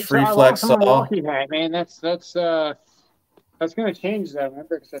got his free flex saw. Hat, man. That's going to change that.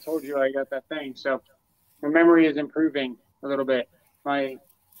 Remember, because I told you I got that thing. So my memory is improving a little bit. My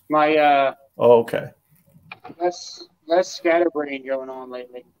oh, okay. Less scatterbrain going on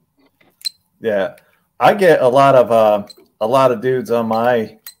lately. Yeah, I get a lot of dudes on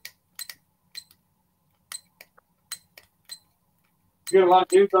my. You get a lot of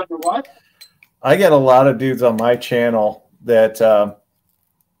dudes on your what? I get a lot of dudes on my channel that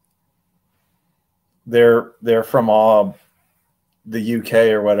they're from the UK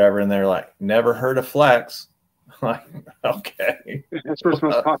or whatever, and they're like, never heard of Flex. Like, okay. That's what's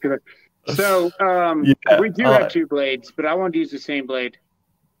most popular. So Yeah, we do have two blades, but I want to use the same blade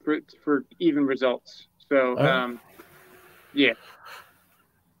for even results. So yeah.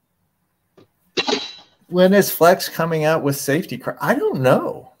 When is Flex coming out with safety? I don't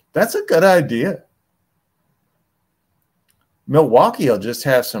know. That's a good idea. Milwaukee will just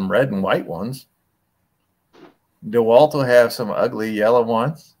have some red and white ones. DeWalt will have some ugly yellow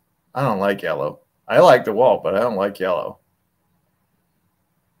ones. I don't like yellow. I like DeWalt, but I don't like yellow.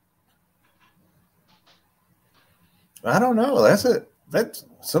 I don't know. That's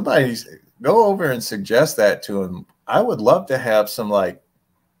somebody's go over and suggest that to him. I would love to have some, like,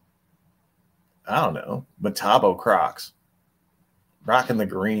 I don't know, Metabo Crocs. Rocking the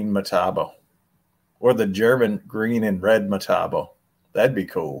green Metabo. Or the German green and red Metabo. That'd be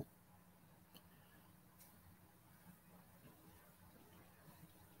cool.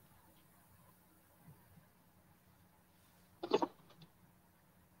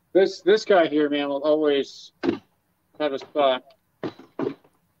 This guy here, man, will always have a spot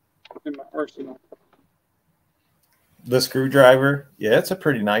in my arsenal. The screwdriver, yeah, it's a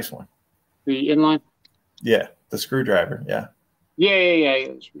pretty nice one. The inline? Yeah, the screwdriver, yeah. Yeah.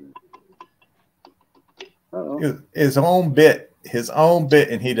 Uh-oh. His own bit,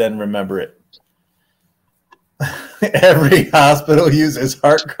 and he doesn't remember it. Every hospital uses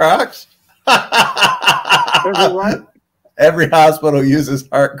heart Crocs. Every hospital uses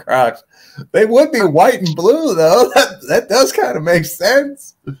heart Crocs. They would be white and blue, though. That does kind of make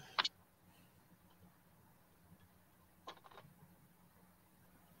sense.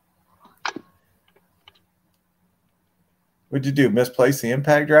 What'd you do? Misplace the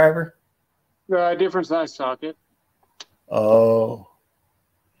impact driver? Different size socket. Oh.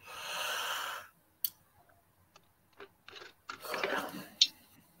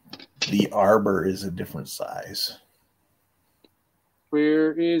 The arbor is a different size.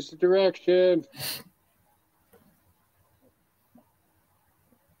 Where is the direction?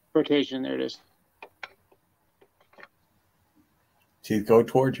 Rotation, there it is. Teeth go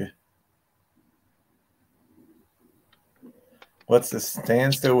towards you. What's the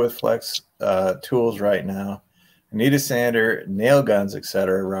standstill with Flex tools right now? I need a sander, nail guns,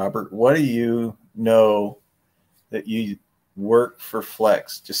 etc. Robert, what do you know that you work for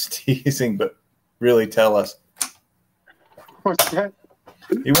Flex? Just teasing, but really tell us. What's that?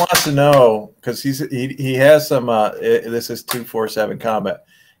 He wants to know because he has some. This is 247 Combat.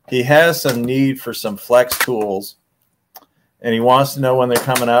 He has some need for some Flex tools, and he wants to know when they're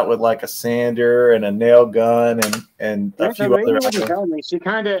coming out with like a sander and a nail gun and a few other. Tell me. She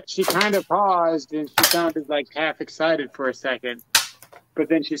kind of paused and she sounded like half excited for a second, but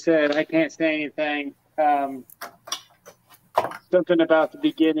then she said, "I can't say anything." Something about the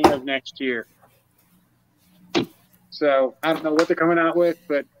beginning of next year. So I don't know what they're coming out with,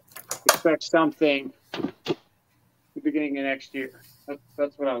 but expect something the beginning of next year.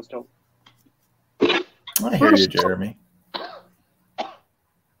 That's what I was told. I hear you, Jeremy. I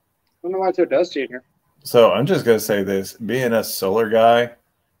don't know why it's so dusty in here. So I'm just going to say this. Being a solar guy,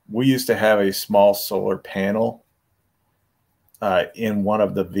 we used to have a small solar panel in one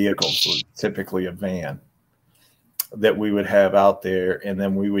of the vehicles, typically a van, that we would have out there. And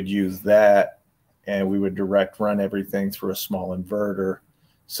then we would use that and we would direct run everything through a small inverter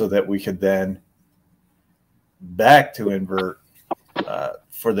so that we could then back to invert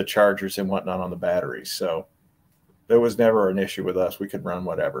for the chargers and whatnot on the batteries. So there was never an issue with us. We could run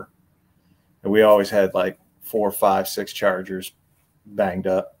whatever. And we always had like 4, 5, 6 chargers banged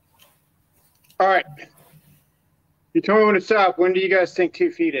up. All right. You told me when to stop. When do you guys think 2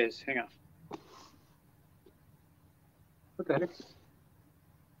 feet is? Hang on. What the heck?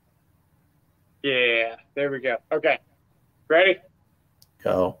 Yeah, there we go. Okay. Ready?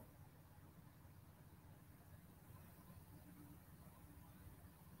 Go.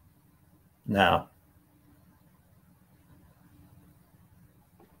 Now.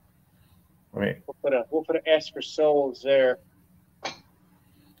 Wait. We'll put an S for souls there.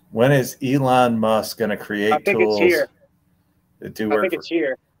 When is Elon Musk going to create tools? It's here. That do work? I think it's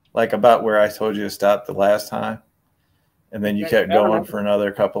here. Like about where I told you to stop the last time, and then you kept going for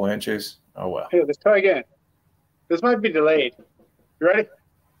another couple inches. Oh well. Hey, let's try again. This might be delayed. You ready?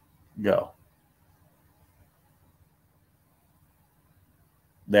 Go.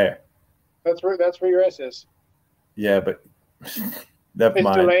 There. That's where your S is. Yeah, but never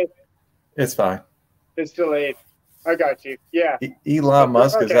mind. Delayed. It's fine. It's delayed. I got you. Yeah. Elon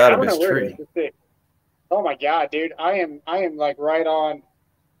Musk is out of his tree. Oh my God, dude! I am like right on.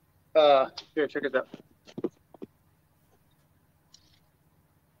 Here, check it out.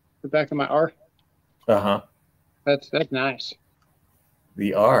 The back of my R. Uh-huh. That's nice.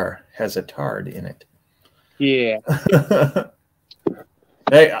 The R has a tard in it. Yeah.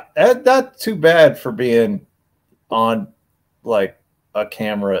 Hey, that's not too bad for being on like a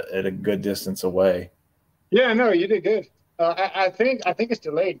camera at a good distance away. Yeah, no, you did good. I think it's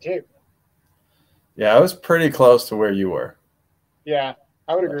delayed too. Yeah, I was pretty close to where you were. Yeah,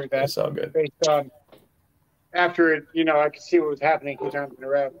 I would agree with that. That's all good. Based on after it, I could see what was happening 2 times in a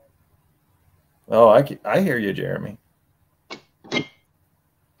row. Oh, I hear you, Jeremy.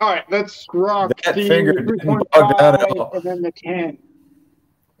 All right, let's rock That the finger didn't 3.5 bug out at all. and then the 10.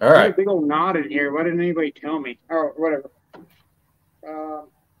 All There's a right. big old knot in here. Why didn't anybody tell me? Oh, whatever.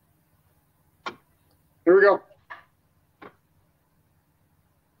 Here we go. I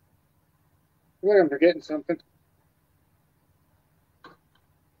feel like I'm forgetting something.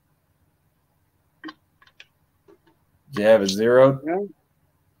 Do you have it zeroed? No?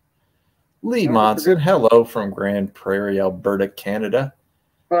 Lee No, Monson, hello from Grand Prairie, Alberta, Canada.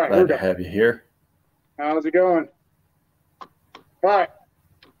 All right, Glad to have you here. How's it going? All right.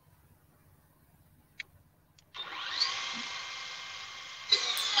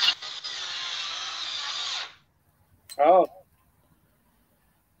 Oh.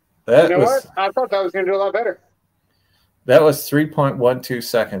 That You know was what? I thought that was going to do a lot better. that was 3.12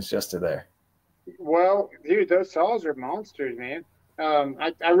 seconds just to there. Well, dude, those saws are monsters, man.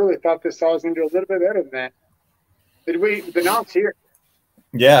 I really thought this saw was going to do a little bit better than that. The knot's here.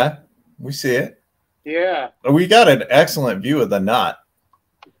 Yeah, we see it. Yeah. We got an excellent view of the knot.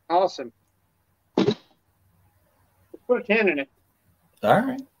 Awesome. Let's put a 10 in it. All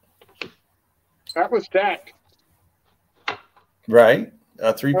right. That was stacked. Right.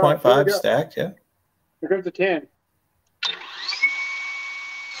 A 3.5 go. stacked, yeah. Here goes the 10.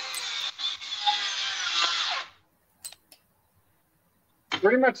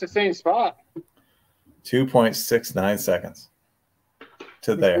 Pretty much the same spot. 2.69 seconds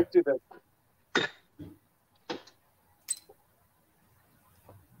to there. Let's do that.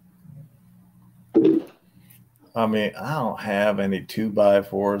 I mean, I don't have any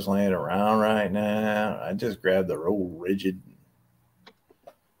 2x4s laying around right now. I just grabbed the old rigid,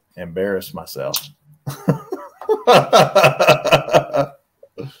 embarrassed myself.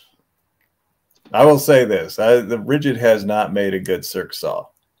 I will say this. The rigid has not made a good circ saw.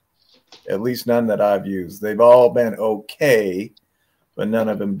 At least none that I've used. They've all been okay, but none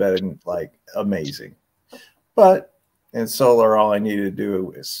of them been like amazing. But in solar, all I needed to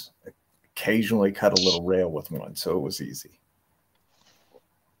do is occasionally cut a little rail with one, so it was easy.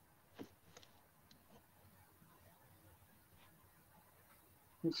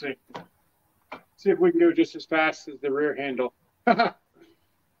 Let's see. See if we can go just as fast as the rear handle. Here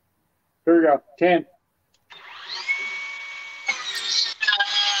we go. 10.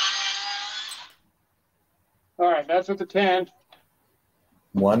 All right, that's with the 10.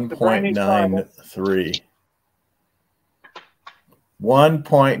 1.93.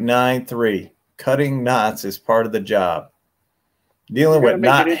 1.93. Cutting knots is part of the job. Dealing with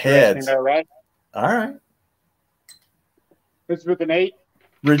knot heads. Though, right? All right. This is with an 8.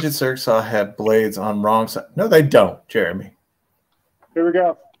 Rigid circ saw have blades on wrong side. No, they don't, Jeremy. Here we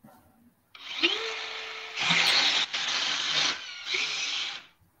go.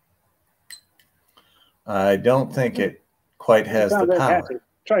 I don't think it quite has the power. Happy.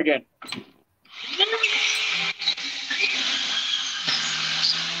 Try again.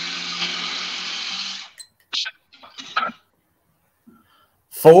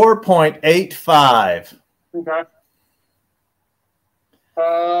 $4.85. Okay.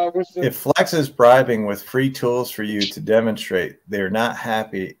 If Flex is bribing with free tools for you to demonstrate, they're not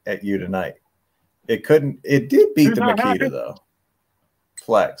happy at you tonight. It did beat the Makita though.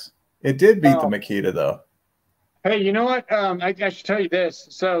 Flex. It did beat the Makita though. Hey, you know what? I should tell you this.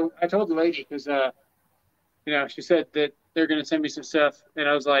 So I told the lady because, she said that they're going to send me some stuff. And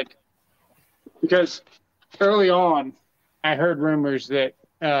I was like, because early on, I heard rumors that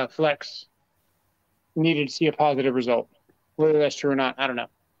Flex needed to see a positive result. Whether that's true or not, I don't know.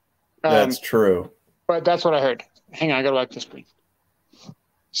 That's true. But that's what I heard. Hang on, I got to like this, please.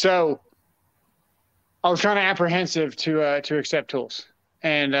 So I was kind of apprehensive to accept tools.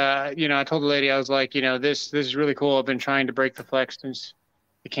 And, I told the lady, I was like, this is really cool. I've been trying to break the Flex since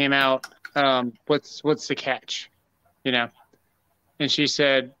it came out. What's the catch? And she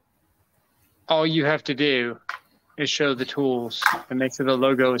said, all you have to do is show the tools and make sure the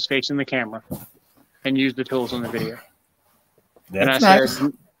logo is facing the camera and use the tools on the video. That's and I nice.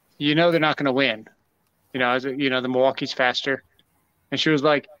 said, they're not going to win. The Milwaukee's faster. And she was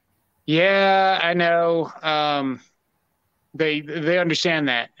like, yeah, I know. They understand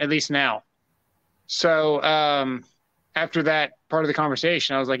that, at least now. So after that part of the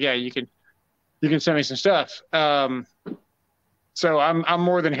conversation, I was like, yeah, you can send me some stuff. So I'm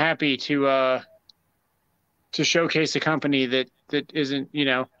more than happy to showcase a company that isn't, you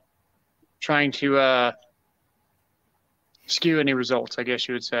know, trying to skew any results, I guess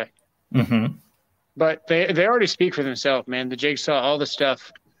you would say. Mm-hmm. But they already speak for themselves, man. The jigsaw, all the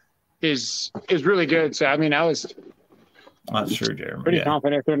stuff is really good. So I mean, I was That's true, Jeremy. pretty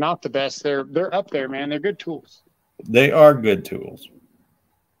confident. If they're not the best, they're up there, man. They're good tools. They are good tools.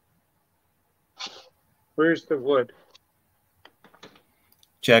 Where's the wood?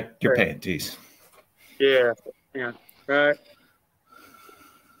 Check your panties. Yeah. Yeah. Right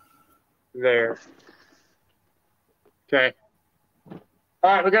there. Okay.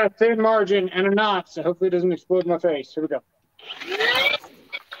 All right, we got a thin margin and a knot, so hopefully it doesn't explode in my face. Here we go.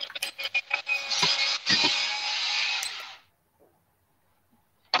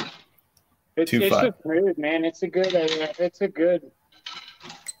 It's a smooth, man. It's a good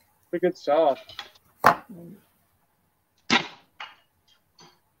saw.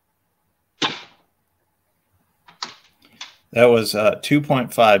 That was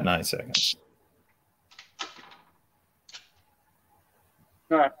 2.59 seconds.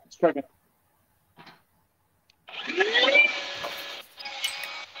 All right, let's check it.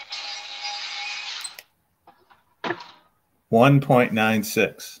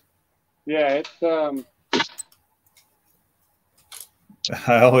 $1.96. Yeah, it's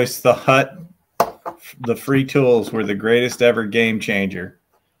I always thought the free tools were the greatest ever game changer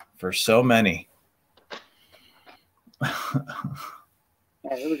for so many. All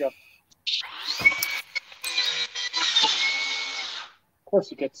right, here we go. Of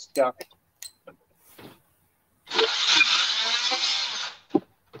course it gets stuck.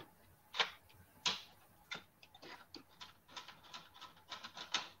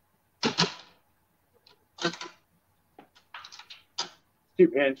 Two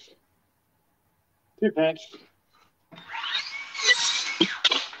pinch.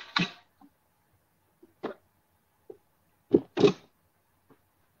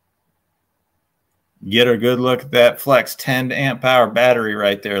 Get a good look at that Flex 10 amp hour battery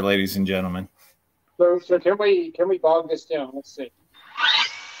right there, ladies and gentlemen. So can we bog this down? Let's see.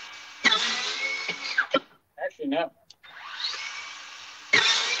 Actually, no.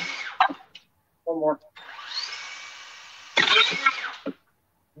 One more.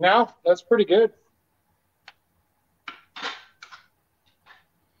 No, that's pretty good.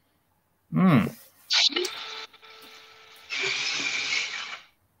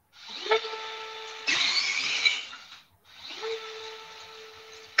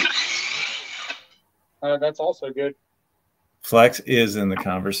 That's also good. Flex is in the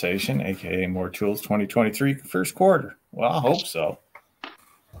conversation, aka More Tools 2023 first quarter. Well, I hope so.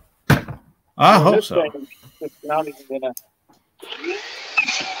 I hope so. It's not even gonna.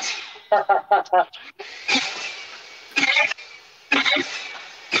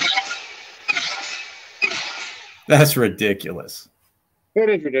 That's ridiculous. It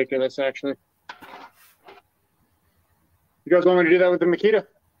is ridiculous, actually. You guys want me to do that with the Makita?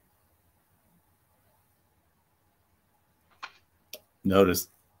 Notice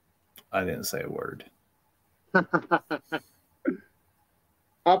I didn't say a word.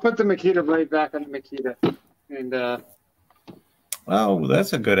 I'll put the Makita blade back on the Makita. And well,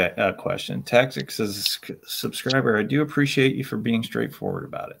 that's a good question. Tactics as a subscriber, I do appreciate you for being straightforward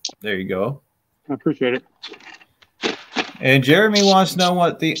about it. There you go. I appreciate it. And Jeremy wants to know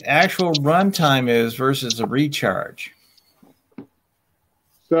what the actual runtime is versus the recharge.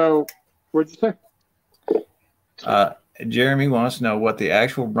 So, what'd you say? Jeremy wants to know what the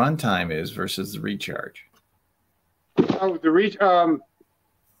actual runtime is versus the recharge. Oh,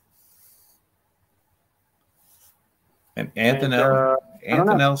 and Anthony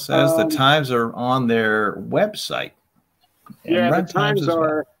says the times are on their website. Yeah, the times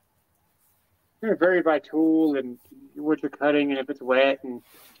are going to vary by tool and what you're cutting and if it's wet and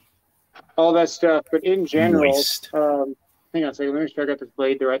all that stuff. But in general, hang on a second. Let me make sure I got this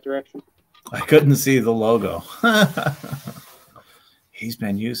blade the right direction. I couldn't see the logo. He's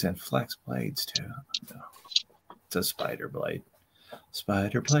been using flex blades too. No. It's a spider blade.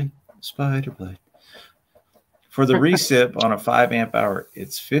 Spider blade. For the recip on a 5 amp hour,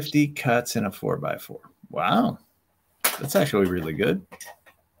 it's 50 cuts in a 4x4. Wow. That's actually really good.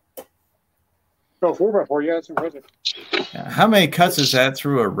 Oh, 4x4, yeah, that's impressive. How many cuts is that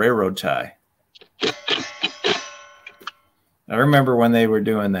through a railroad tie? I remember when they were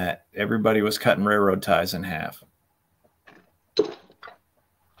doing that, everybody was cutting railroad ties in half.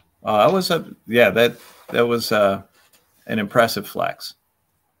 That was An impressive flex.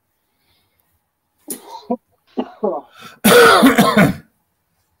 I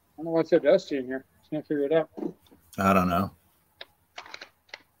don't know what's so dusty in here. Can't figure it out. I don't know.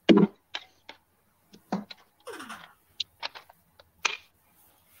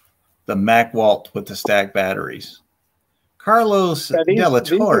 The Mac Walt with the stacked batteries. Carlos These are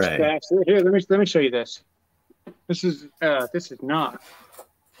Delatorre. stacks. Here, let me show you this. This is not.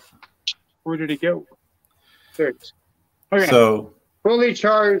 Where did it go? There it is. Okay. So fully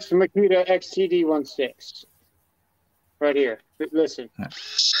charged Makita XTD16. Right here. Listen.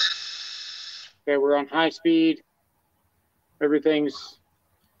 Okay, we're on high speed. Everything's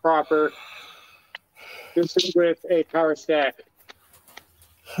proper. This is with a power stack.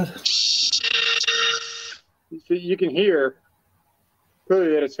 So you can hear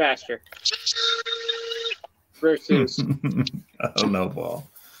clearly that it's faster. Versus oh no, Paul.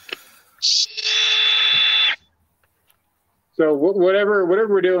 So whatever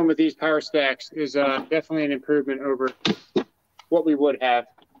we're doing with these power stacks is definitely an improvement over what we would have.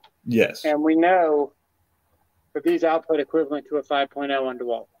 Yes. And we know that these output equivalent to a 5.0 on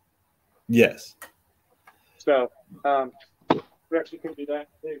DeWalt. Yes. So we actually could do that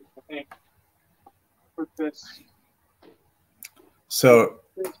too, I think. With this. So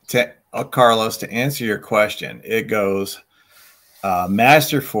Carlos, to answer your question, it goes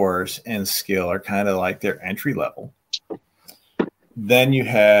Master Force and Skill are kind of like their entry level. Then you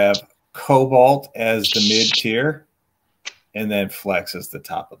have Cobalt as the mid tier, and then Flex as the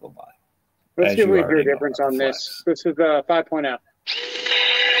top of the line. Let's see if we hear a difference on this. This is 5.0.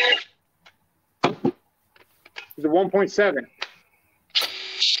 It's a 1.7.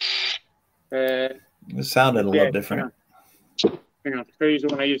 It sounded a little different. Hang on. I use the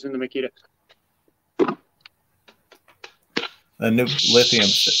one I use in the Makita. The new lithium.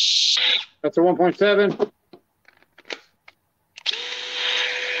 That's a 1.7.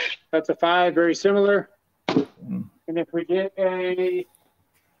 That's a 5, very similar. And if we get a...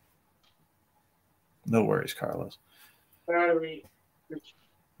 No worries, Carlos. Battery.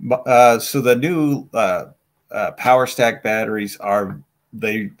 So the new power stack batteries are,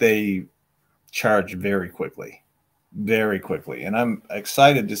 they charge very quickly. Very quickly. And I'm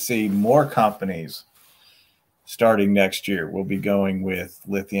excited to see more companies starting next year will be going with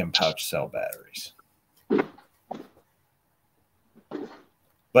lithium pouch cell batteries.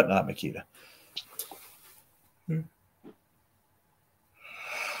 But not Makita.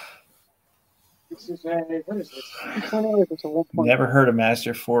 This is a, what is this? It's a 1. Never heard of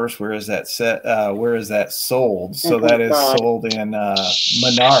Master Force. Where is that set? Where is that sold? So that is sold in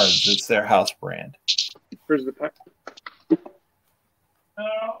Menards. It's their house brand. Where's the pack?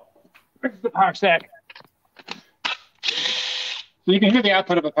 Where's the power stack? So you can hear the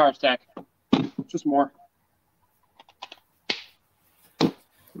output of a power stack. Just more.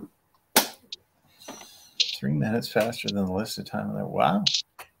 3 minutes faster than the listed time. Wow.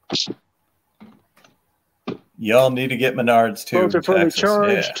 Y'all need to get Menards too. Both are fully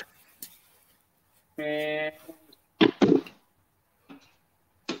charged. Yeah. And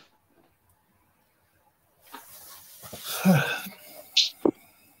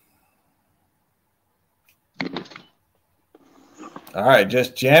all right,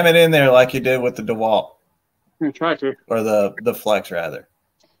 just jam it in there like you did with the DeWalt. I'm gonna try to. Or the Flex, rather.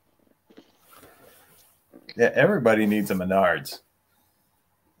 Yeah, everybody needs a Menards.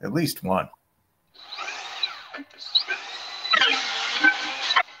 At least one.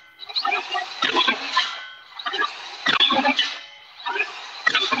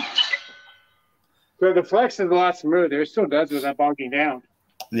 So the Flex is a lot smoother. It still does without bogging down.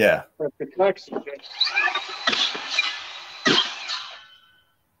 Yeah. But the Flex is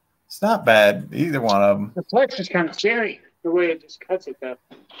it's not bad, either one of them. The Flex is kind of scary, the way it just cuts it, though.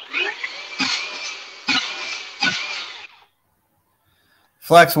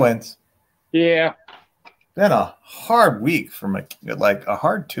 Flex wins. Yeah. Been a hard week for like a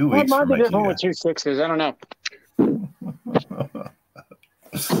hard 2 weeks. Well, it might be different Makita. with 2 6s. I don't know.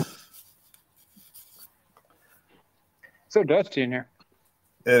 So dusty in here.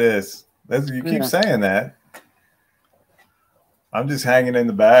 It is. You keep saying that. I'm just hanging in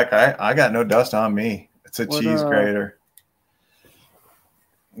the back. I got no dust on me. It's a cheese grater.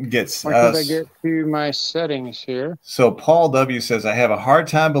 Gets us. I get to my settings here. So Paul W says, I have a hard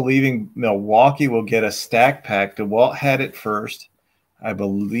time believing Milwaukee will get a stack pack. DeWalt had it first. I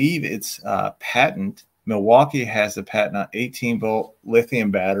believe it's patent. Milwaukee has a patent on 18-volt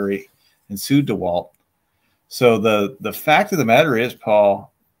lithium battery and sued DeWalt. So the fact of the matter is,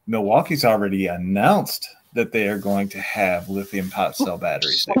 Paul, Milwaukee's already announced that they are going to have lithium pouch cell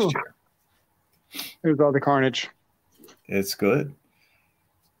batteries next year. There's all the carnage. It's good.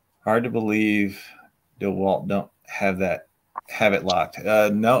 Hard to believe DeWalt don't have it locked.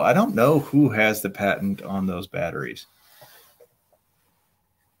 No, I don't know who has the patent on those batteries.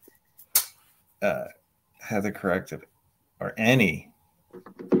 Have the corrective or any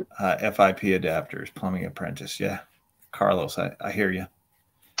FIP adapters, plumbing apprentice. Yeah, Carlos, I hear you.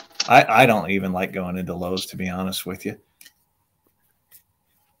 I don't even like going into Lowe's, to be honest with you.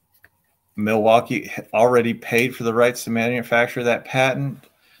 Milwaukee already paid for the rights to manufacture that patent.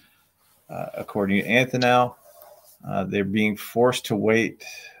 According to Anthony, they're being forced to wait,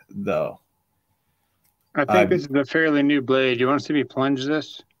 though. I think this is a fairly new blade. You want to see me plunge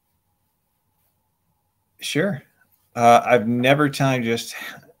this? Sure. I've never time just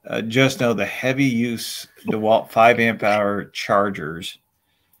know the heavy use DeWalt 5 amp hour chargers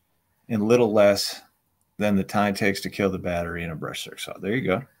in little less than the time it takes to kill the battery in a brush circ saw. There you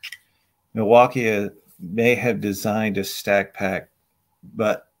go. Milwaukee may have designed a stack pack,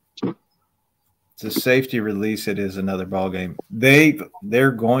 but to safety release it is another ballgame.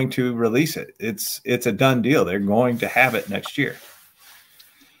 They're going to release it. It's a done deal. They're going to have it next year.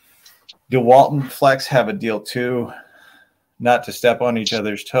 DeWalt and Flex have a deal too, not to step on each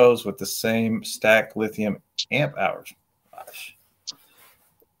other's toes with the same stack lithium amp hours. Gosh.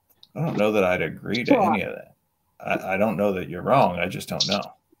 I don't know that I'd agree to any of that. I don't know that you're wrong. I just don't know.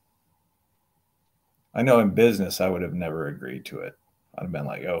 I know in business I would have never agreed to it. I'd have been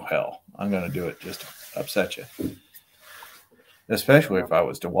like, oh, hell, I'm going to do it just to upset you. Especially if I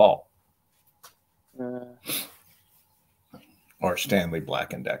was DeWalt. Or Stanley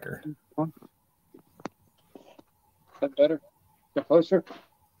Black & Decker. Is that better? Get closer?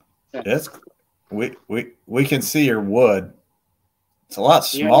 Yeah. It's, we can see your wood. It's a lot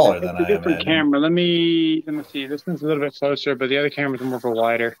smaller than I different imagined. Camera. Let me see. This one's a little bit closer, but the other camera's more for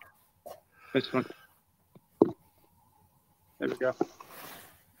wider. This one. There we go.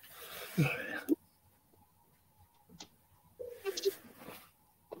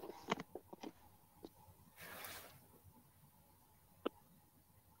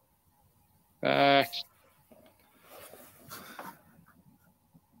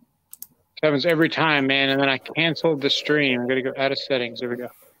 Happens every time, man, and then I canceled the stream. I'm gonna go out of settings. There we go.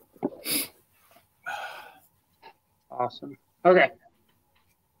 Awesome. Okay.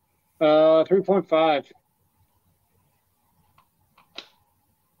 3.5.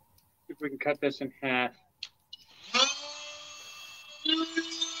 If we can cut this in half.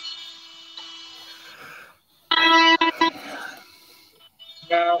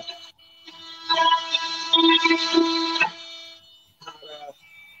 No.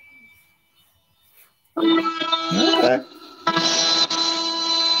 Okay.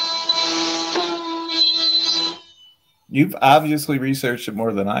 You've obviously researched it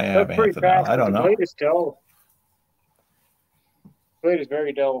more than I have, Anthony. I don't know. The blade is dull. The blade is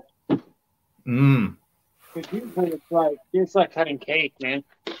very dull. It's like cutting cake, man.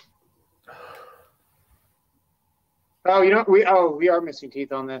 Oh, you know, we are missing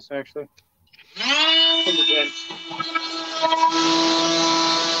teeth on this, actually.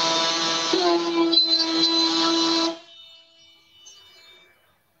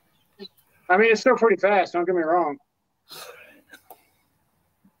 I mean, it's still pretty fast, don't get me wrong.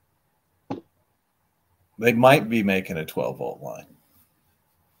 They might be making a 12-volt line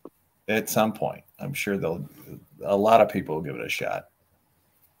at some point. I'm sure a lot of people will give it a shot.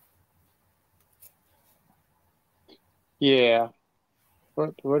 Yeah.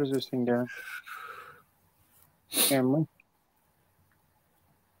 What is this thing doing? Camera.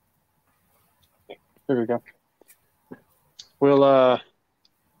 There we go. We'll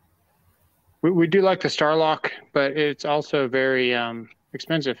we do like the Starlock, but it's also very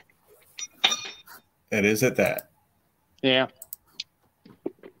expensive. It is at that. Yeah.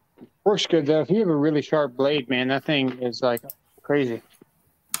 Works good though. If you have a really sharp blade, man, that thing is like crazy.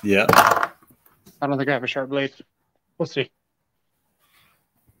 Yeah. I don't think I have a sharp blade. We'll see.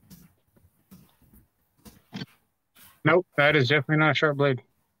 Nope, that is definitely not a sharp blade.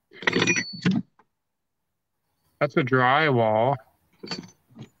 That's a drywall.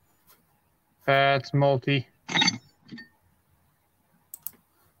 That's multi.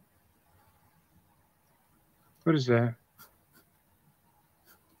 What is that?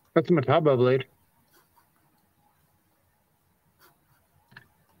 That's a Mataba blade.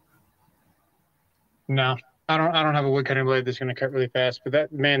 No, I don't have a wood cutting blade that's gonna cut really fast, but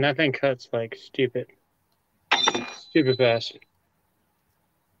that thing cuts like stupid. Stupid fast.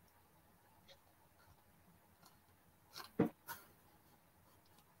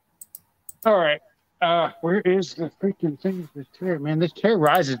 All right. Where is the freaking thing with this chair? Man, this chair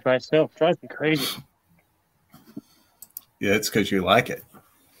rises by itself. Drives me crazy. Yeah, it's because you like it.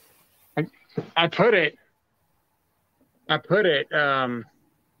 I put it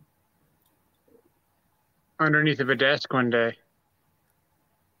underneath of a desk one day,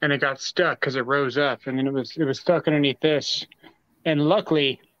 and it got stuck because it rose up, and then it was stuck underneath this. And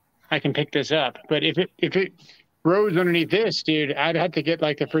luckily, I can pick this up. But if it rose underneath this, dude, I'd have to get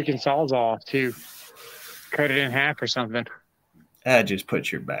like the freaking Sawzall to cut it in half or something. Just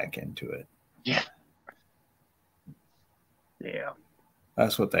put your back into it. Yeah. Yeah.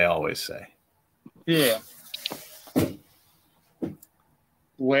 That's what they always say. Yeah.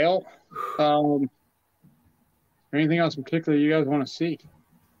 Well, anything else in particular you guys want to see?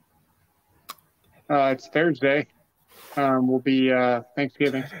 It's Thursday. Will be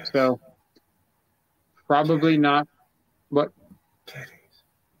Thanksgiving, so probably not. What?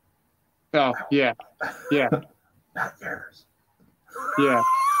 Oh, yeah. Yeah. Not yours. Yeah.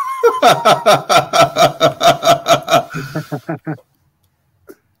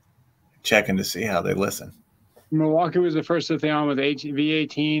 Checking to see how they listen. Milwaukee was the first that they on with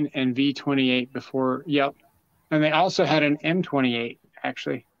V18 and V28 before. Yep. And they also had an M28,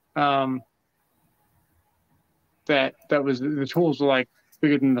 actually. That was the tools were like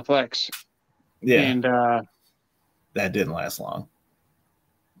bigger than the Flex. Yeah. And that didn't last long.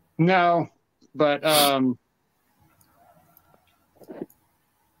 No, but I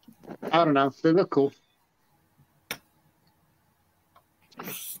don't know. They look cool.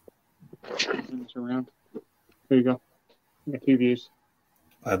 Around. There you go. Got 2 views.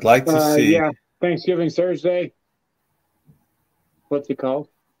 I'd like to see. Yeah, Thanksgiving Thursday. What's it called?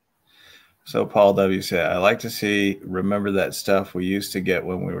 So Paul W. said, I like to see, remember that stuff we used to get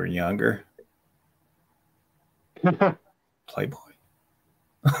when we were younger? Playboy.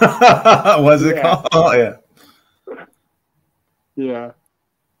 What's it called? Oh, yeah. Yeah.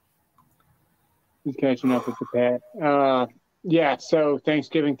 He's catching up with the pet. Yeah, so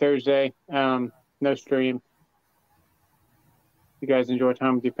Thanksgiving Thursday. No stream. You guys enjoy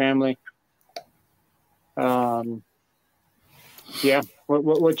time with your family. Yeah.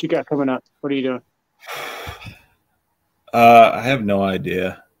 What you got coming up? What are you doing? I have no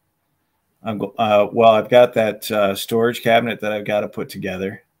idea. Well, I've got that storage cabinet that I've got to put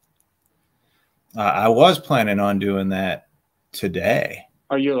together. I was planning on doing that today.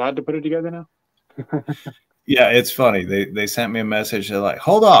 Are you allowed to put it together now? Yeah, it's funny. They sent me a message. They're like,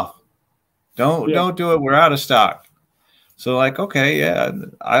 "Hold off, don't do it. We're out of stock." So like, okay, yeah,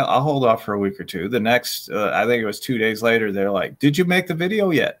 I'll hold off for a week or two. The next, I think it was 2 days later, they're like, "Did you make the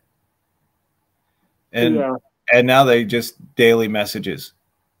video yet?" And now they just daily messages.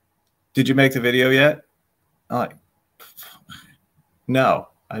 Did you make the video yet? I'm like, no,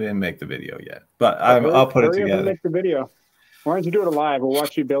 I didn't make the video yet, but I'll put it together. Make the video. Why don't you do it live? We'll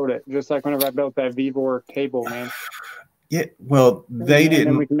watch you build it, just like whenever I built that Vivor table, man. Yeah, well, they didn't.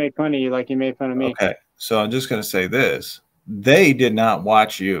 And we can make fun of you like you made fun of me. Okay, so I'm just going to say this. They did not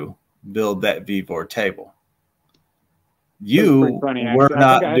watch you build that Vivor table. You were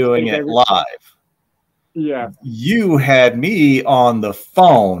not doing it live. Yeah. You had me on the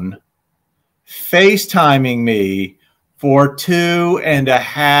phone FaceTiming me for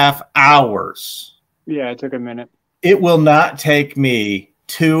 2.5 hours. Yeah, it took a minute. It will not take me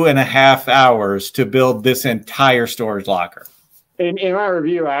 2.5 hours to build this entire storage locker. In my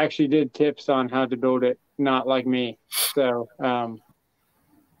review, I actually did tips on how to build it, not like me. So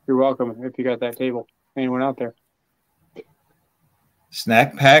you're welcome if you got that table. Anyone out there?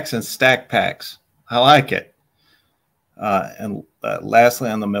 Snack packs and stack packs. I like it. And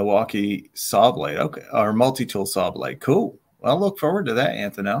lastly, on the Milwaukee saw blade, okay, or multi-tool saw blade. Cool. Well, I look forward to that,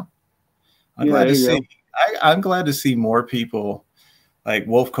 Anthony. I'm glad to see. I'm glad to see more people. Like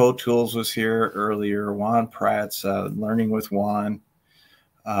Wolf Coat Tools was here earlier. Juan Pratt's learning with Juan.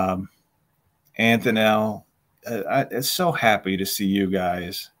 Anthony, I'm so happy to see you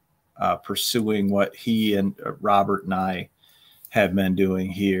guys pursuing what he and Robert and I have been doing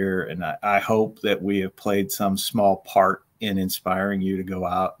here. And I hope that we have played some small part in inspiring you to go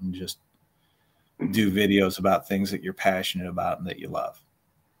out and just do videos about things that you're passionate about and that you love.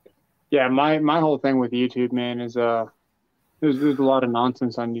 Yeah, my whole thing with YouTube, man, is there's a lot of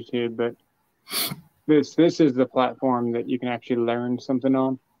nonsense on YouTube, but this is the platform that you can actually learn something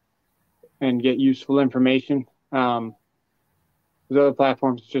on and get useful information. Those other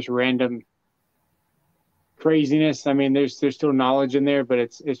platforms, just random craziness. I mean, there's still knowledge in there, but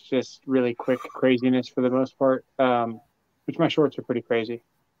it's just really quick craziness for the most part. Which my shorts are pretty crazy,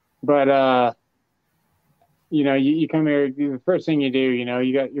 but you know, you come here, the first thing you do, you know,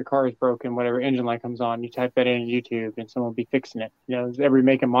 you got your car is broken, whatever, engine light comes on, you type that in YouTube and someone will be fixing it. You know, every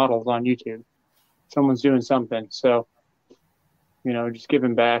make and model is on YouTube. Someone's doing something. So you know, just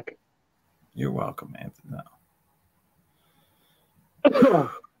giving back. You're welcome, Anthony.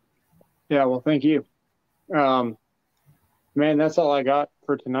 Yeah, well, thank you. Man, that's all I got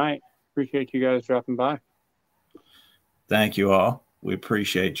for tonight. Appreciate you guys dropping by. Thank you all. We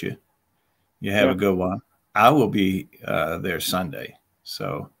appreciate you. You have a good one. I will be there Sunday.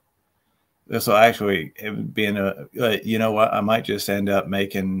 So this will actually be you know what? I might just end up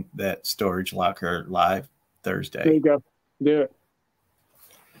making that storage locker live Thursday. There you go. Do it.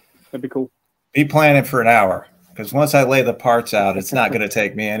 That'd be cool. Be planning for an hour, because once I lay the parts out, it's not going to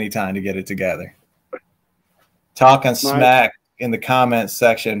take me any time to get it together. Talking smack in the comments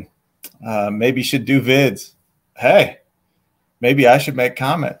section. Maybe you should do vids. Hey, maybe I should make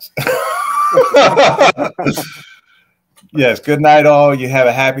comments. Yes, good night, all. You have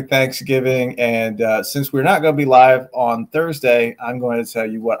a happy Thanksgiving. And since we're not going to be live on Thursday, I'm going to tell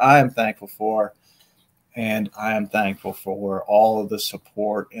you what I am thankful for. And I am thankful for all of the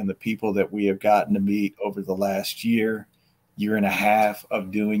support and the people that we have gotten to meet over the last year and a half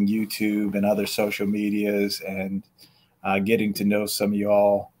of doing YouTube and other social medias, and getting to know some of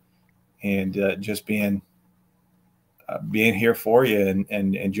y'all, and just being here for you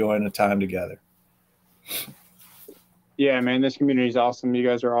and enjoying the time together. Yeah, man, this community is awesome. You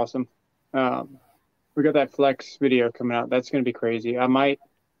guys are awesome. We got that flex video coming out. That's going to be crazy. I might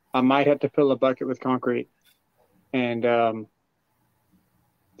have to fill a bucket with concrete and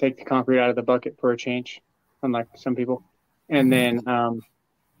take the concrete out of the bucket for a change, unlike some people. And then,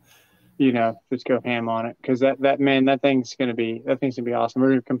 you know, just go ham on it. Because that thing's going to be awesome. We're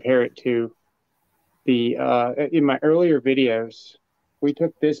going to compare it to the, in my earlier videos, we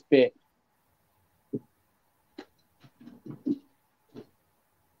took this bit.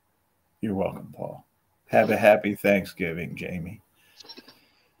 You're welcome, Paul. Have a happy Thanksgiving, Jamie.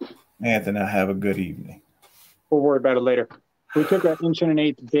 Anthony, have a good evening. We'll worry about it later. We took that 1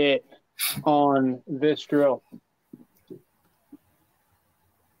 1/8 bit on this drill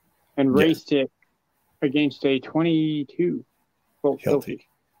and raced it against a 22 volt Hilti.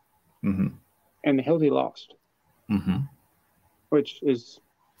 Mm-hmm. And the Hilti lost, which is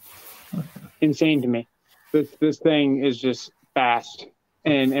insane to me. This thing is just fast,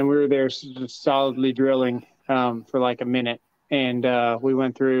 and we were there just solidly drilling for like a minute, and we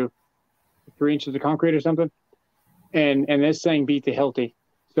went through 3 inches of concrete or something, and this thing beat the Hilti.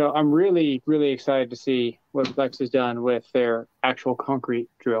 So I'm really, really excited to see what Flex has done with their actual concrete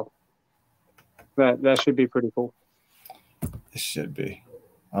drill. That should be pretty cool. It should be.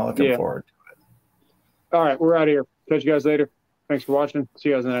 I'm looking forward to it. All right, we're out of here. Catch you guys later. Thanks for watching. See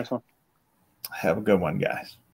you guys in the next one. Have a good one, guys.